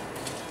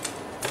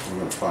 We're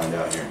going to find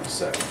out here in a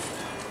second.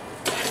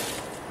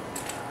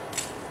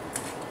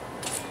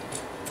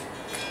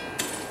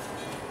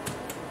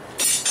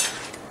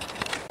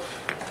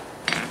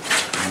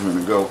 I'm going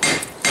to go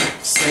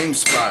same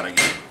spot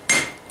again.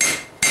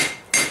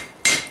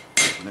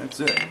 And that's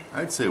it.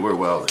 I'd say we're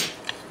welded.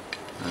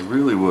 I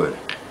really would.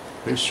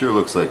 It sure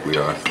looks like we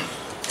are.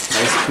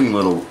 Nice clean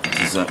little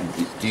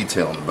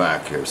detail in the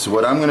back here. So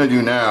what I'm going to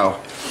do now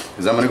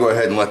is I'm going to go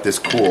ahead and let this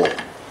cool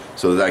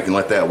so that I can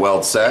let that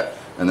weld set,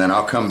 and then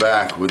I'll come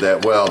back with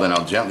that weld and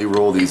I'll gently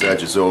roll these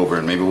edges over,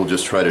 and maybe we'll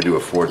just try to do a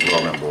forged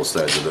weld on both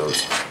sides of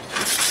those.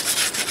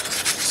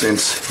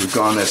 Since we've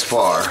gone this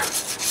far,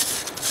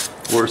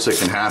 worst that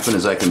can happen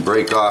is I can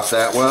break off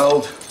that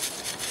weld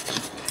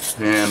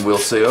and we'll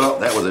say, oh,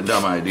 that was a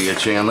dumb idea,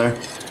 Chandler,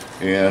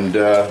 and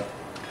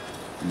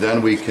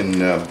then we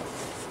can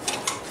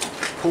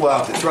pull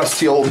out the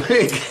trusty old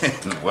MIG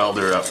and weld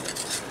her up.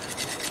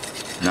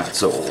 Not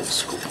so old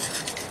school.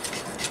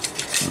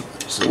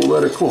 So we'll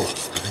let it cool.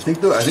 I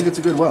think it's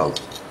a good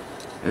weld.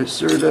 It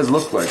sure does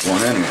look like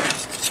one anyway.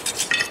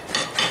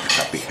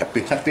 Happy,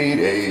 happy, happy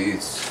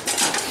days.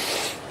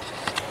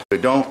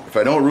 If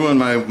I don't ruin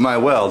my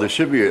weld, it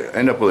should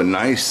end up with a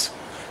nice,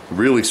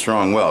 really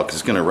strong weld, because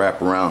it's going to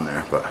wrap around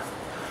there. But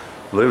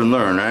live and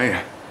learn,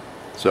 right?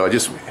 So I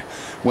just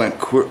went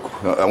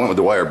with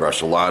the wire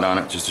brush a lot on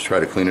it just to try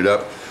to clean it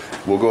up.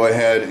 We'll go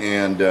ahead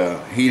and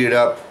heat it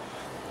up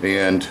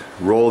and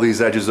roll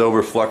these edges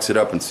over, flux it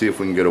up, and see if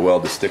we can get a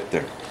weld to stick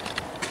there.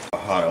 How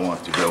hot I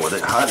want to go with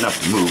it. Hot enough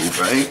to move,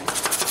 right?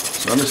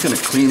 So I'm just going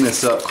to clean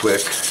this up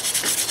quick.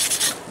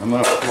 I'm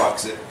going to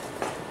flux it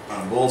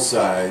on both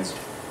sides.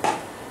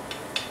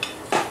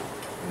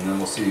 And then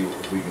we'll see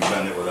if we can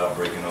bend it without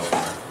breaking open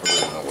our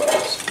original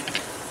welds.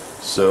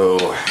 So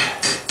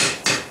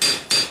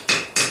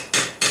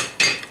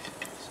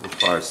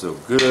far so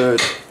good.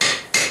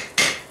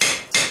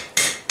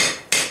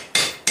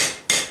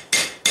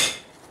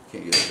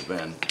 Can't get it to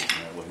bend.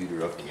 Right, we'll heat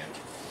her up again.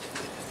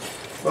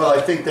 Well,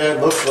 I think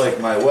that looks like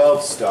my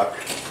weld stuck,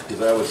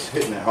 because I was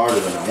hitting it harder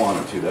than I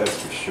wanted to, that's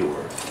for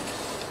sure.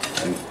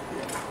 And,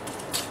 yeah.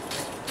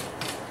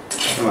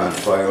 Come on,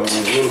 fire, only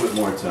a little bit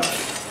more time.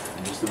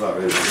 I'm just about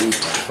ready to lose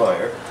my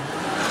fire.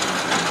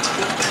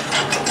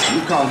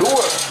 You can do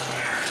it!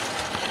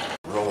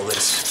 Roll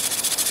this.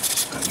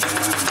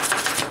 Again.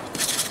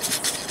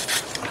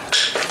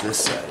 This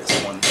side is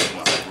one thing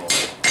I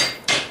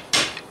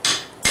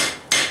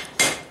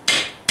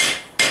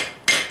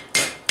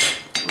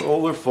roll.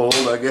 Roll or fold,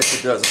 I guess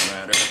it doesn't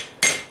matter.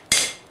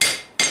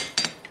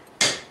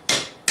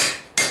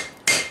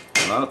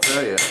 And I'll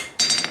tell you,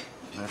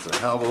 that's a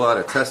hell of a lot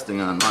of testing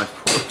on my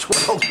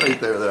 412 right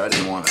there that I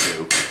didn't want to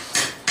do.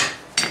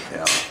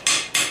 Yeah.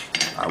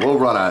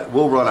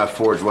 We'll run a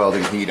forge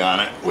welding heat on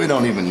it. We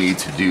don't even need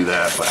to do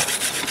that, but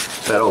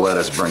that'll let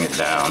us bring it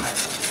down.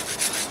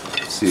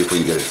 See if we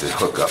can get it to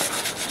hook up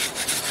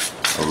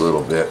a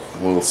little bit.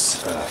 We'll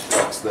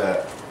fix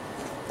that.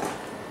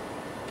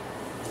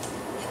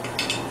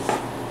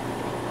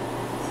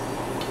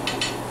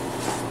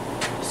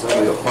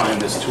 Somebody will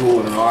find this tool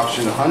in an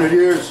auction 100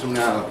 years from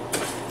now.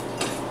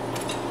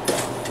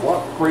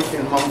 What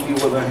freaking monkey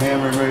with a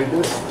hammer made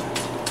this?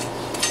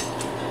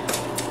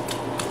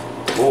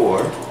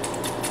 Or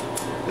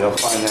they'll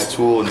find that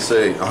tool and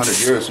say 100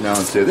 years from now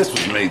and say this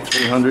was made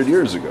 300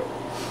 years ago.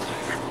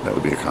 That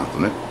would be a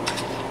compliment.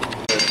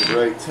 At the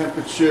right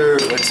temperature,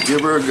 let's give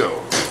her a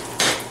go.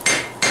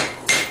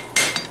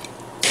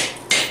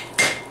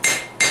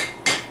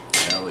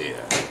 Hell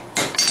yeah.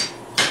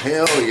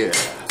 Hell yeah.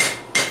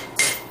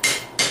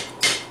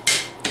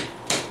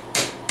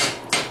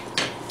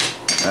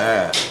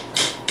 That.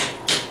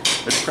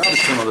 It's probably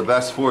some of the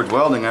best forge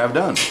welding I've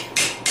done.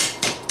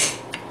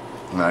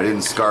 I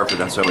didn't scarf it,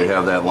 that's why we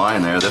have that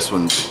line there. This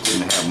one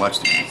didn't have much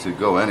to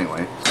go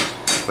anyway.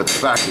 But the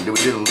fact that we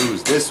didn't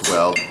lose this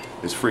weld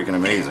is freaking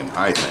amazing,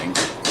 I think.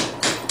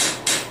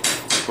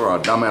 For a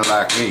dumbass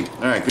like me.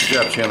 Alright, good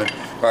job, Chandler.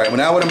 Alright, well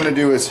now what I'm going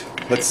to do is,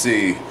 let's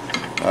see.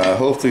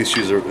 Hopefully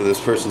this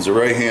person's a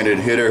right-handed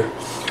hitter.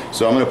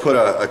 So I'm going to put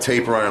a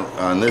taper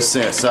on this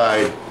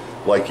side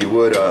like you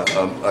would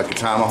like a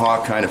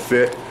tomahawk kind of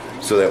fit,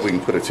 so that we can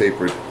put a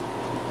tapered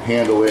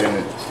handle in and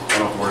I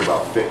don't have to worry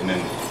about fitting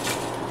in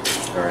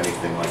or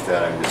anything like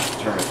that. I can just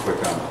turn it quick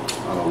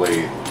on a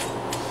lathe.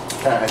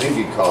 I think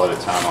you'd call it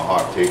a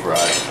tomahawk taper, I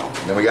don't know.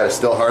 And then we got to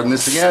still harden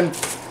this again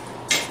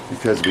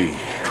because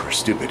we're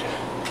stupid.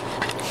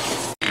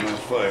 My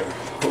fire.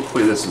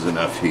 Hopefully this is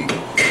enough heat.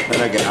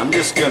 And again, I'm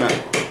just gonna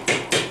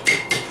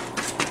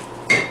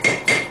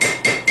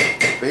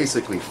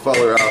basically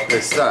fuller out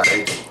this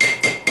side,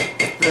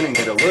 thinning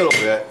it a little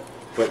bit,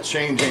 but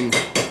changing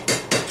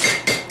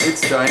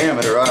its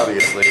diameter,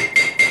 obviously.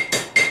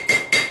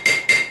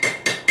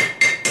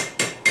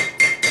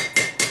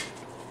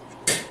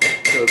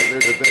 So that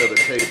there's a bit of a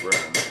taper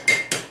on there.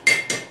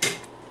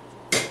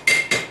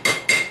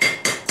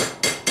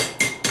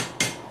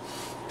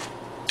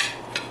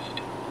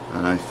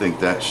 And I think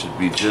that should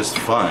be just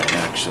fine,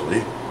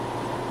 actually.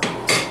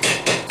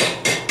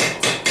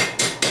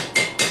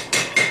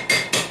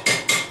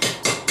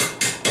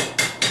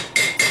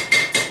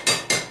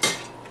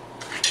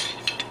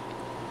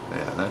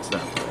 Yeah, that's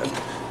not bad.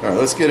 All right,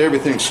 let's get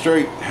everything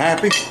straight.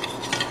 Happy?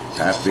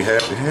 Happy,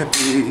 happy,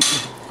 happy.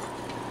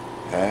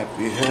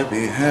 Happy,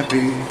 happy,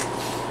 happy.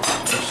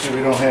 Make sure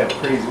we don't have a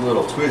crazy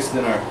little twist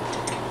in our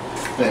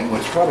thing,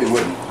 which probably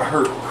wouldn't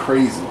hurt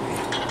crazily.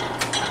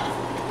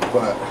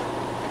 But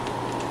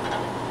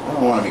I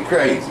don't want to be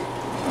crazy.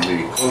 I'm going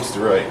to be close to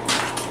right.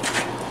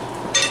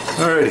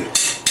 Alrighty.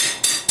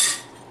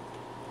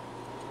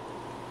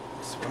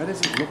 So why does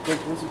it look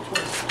like there's a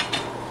twist?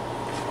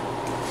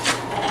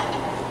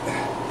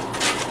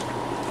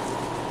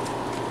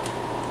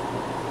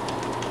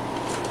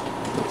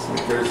 Looks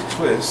like there's a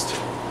twist.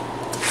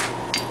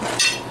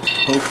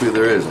 Hopefully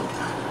there isn't.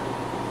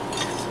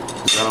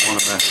 Because I don't want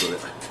to mess with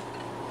it.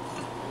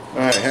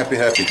 Alright, happy,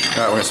 happy. Alright,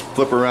 we're going to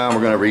flip around,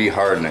 we're going to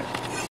re-harden it.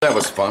 That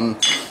was fun.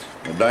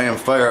 The damn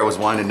fire I was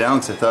winding down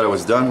because I thought it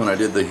was done when I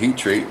did the heat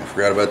treat. I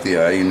forgot about the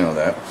eye, you know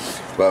that.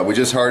 But we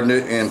just hardened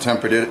it and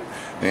tempered it,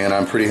 and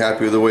I'm pretty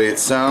happy with the way it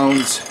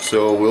sounds.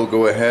 So we'll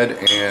go ahead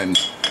and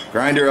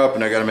grind her up,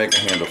 and I got to make a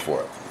handle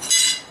for it.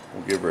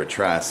 We'll give her a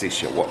try, see if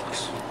she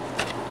works.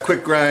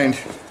 Quick grind,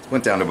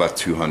 went down to about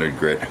 200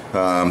 grit.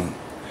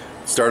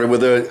 Started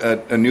with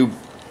a new,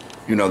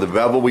 you know, the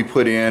bevel we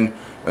put in,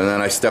 and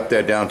then I stepped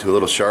that down to a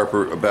little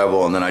sharper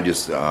bevel, and then I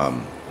just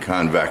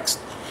convex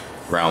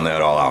round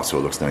that all out so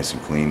it looks nice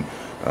and clean.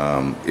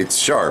 It's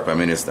sharp. I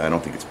mean, I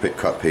don't think it's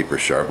cut paper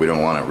sharp. We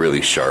don't want it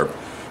really sharp,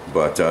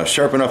 but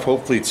sharp enough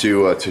hopefully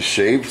to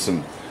shave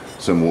some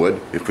wood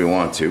if we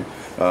want to.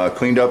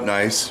 Cleaned up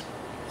nice.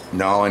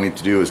 Now all I need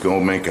to do is go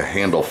make a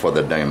handle for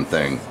the damn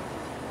thing.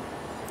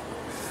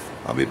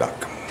 I'll be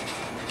back.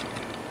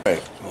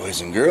 Alright,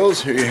 boys and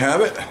girls, here you have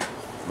it.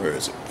 Where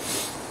is it?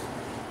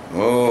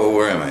 Oh,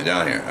 where am I?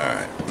 Down here.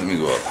 Alright, let me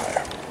go up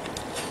higher.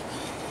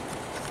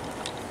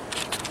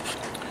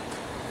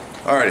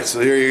 Alright, so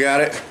here you got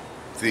it.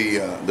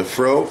 the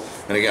Froe,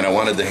 and again, I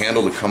wanted the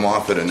handle to come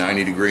off at a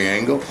 90-degree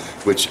angle,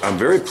 which I'm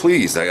very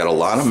pleased. I got a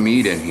lot of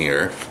meat in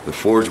here. The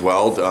forge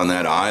weld on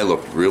that eye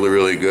looked really,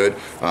 really good.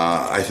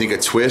 I think a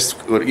twist,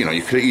 you know,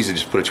 you could easily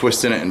just put a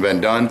twist in it and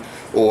been done,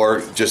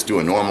 or just do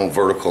a normal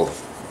vertical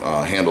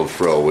handled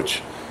Froe,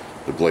 which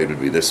the blade would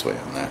be this way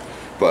on that.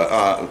 But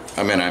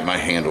I mean, my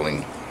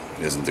handling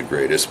isn't the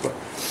greatest, but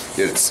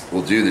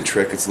will do the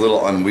trick. It's a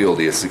little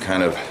unwieldy. It's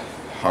kind of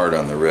hard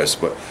on the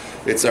wrist, but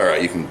it's all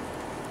right. You can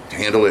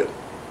handle it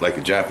like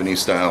a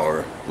Japanese style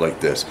or like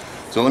this.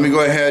 So let me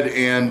go ahead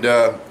and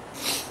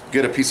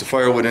get a piece of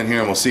firewood in here,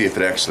 and we'll see if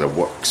it actually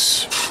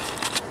works.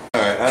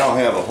 All right, I don't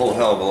have a whole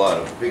hell of a lot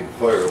of big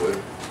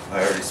firewood.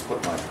 I already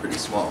split mine pretty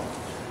small.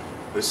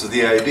 This is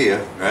the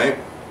idea, right?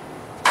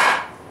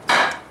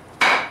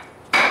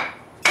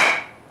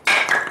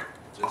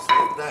 Just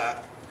like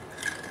that.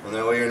 And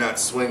that way you're not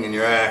swinging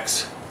your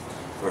axe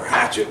or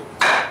hatchet.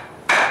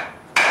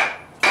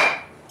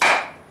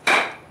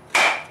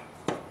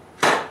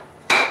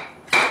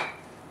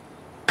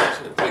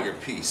 Just a bigger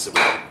piece of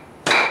it.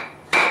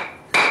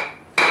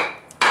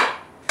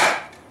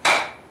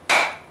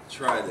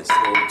 Try this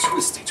little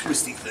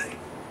twisty thing.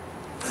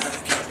 I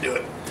can't do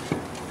it.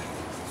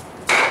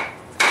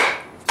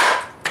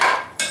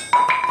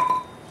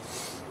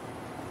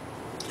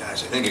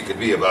 Gosh, I think it could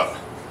be about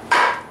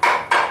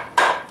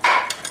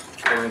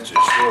 4 inches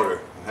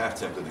shorter. I'm half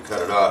tempted to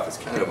cut it off. It's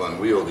kind of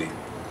unwieldy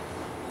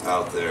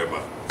out there,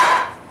 but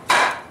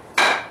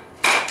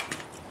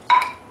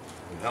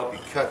it'll help you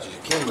cut your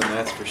kindling,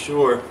 that's for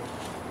sure.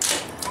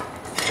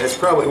 That's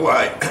probably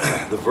why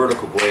the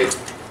vertical blade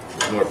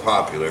is more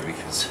popular,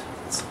 because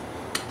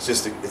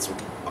it's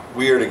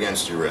weird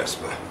against your wrist.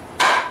 But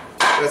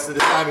that's the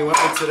design we went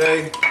with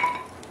today.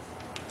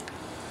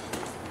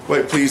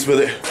 Quite pleased with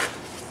it.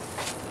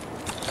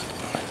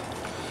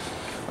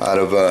 Out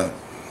of I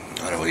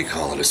don't know what you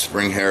call it, a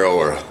spring harrow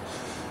or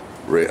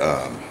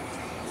a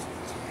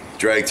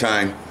drag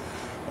tine.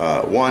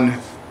 One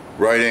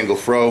right angle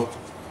Froe.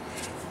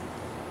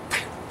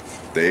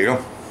 There you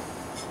go.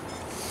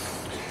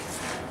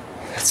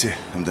 That's it.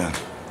 I'm done.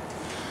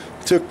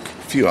 It took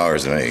a few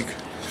hours to make,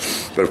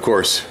 but of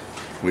course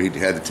we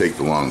had to take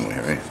the long way,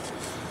 right?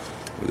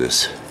 With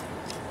this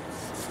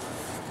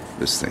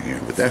thing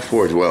here. But that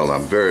forge weld,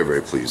 I'm very,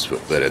 very pleased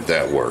with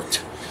that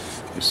worked.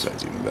 This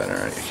side's even better.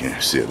 Right? You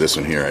can't see it. This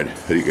one here,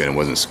 it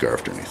wasn't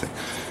scarfed or anything.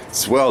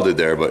 It's welded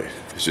there, but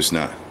it's just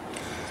not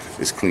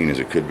as clean as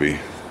it could be.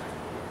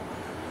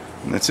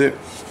 And that's it.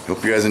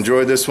 Hope you guys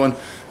enjoyed this one,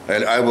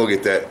 and I will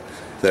get that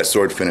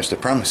sword finished. I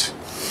promise.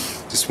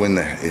 Just when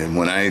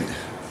I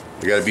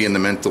gotta be in the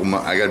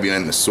I gotta be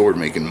in the sword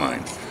making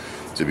mind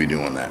to be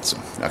doing that. So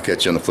I'll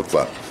catch you on the flip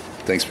flop.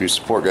 Thanks for your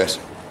support, guys.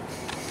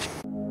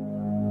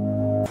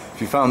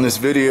 If you found this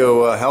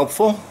video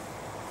helpful,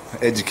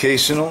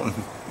 educational,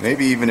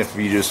 maybe even if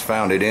you just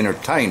found it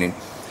entertaining,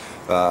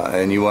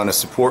 and you want to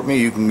support me,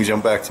 you can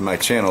jump back to my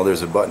channel.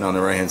 There's a button on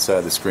the right hand side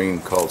of the screen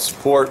called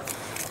support,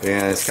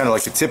 and it's kind of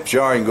like a tip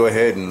jar. You can go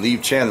ahead and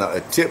leave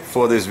a tip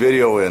for this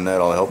video, and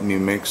that'll help me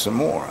make some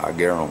more, I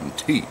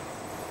guarantee.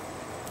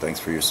 Thanks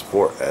for your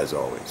support, as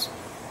always.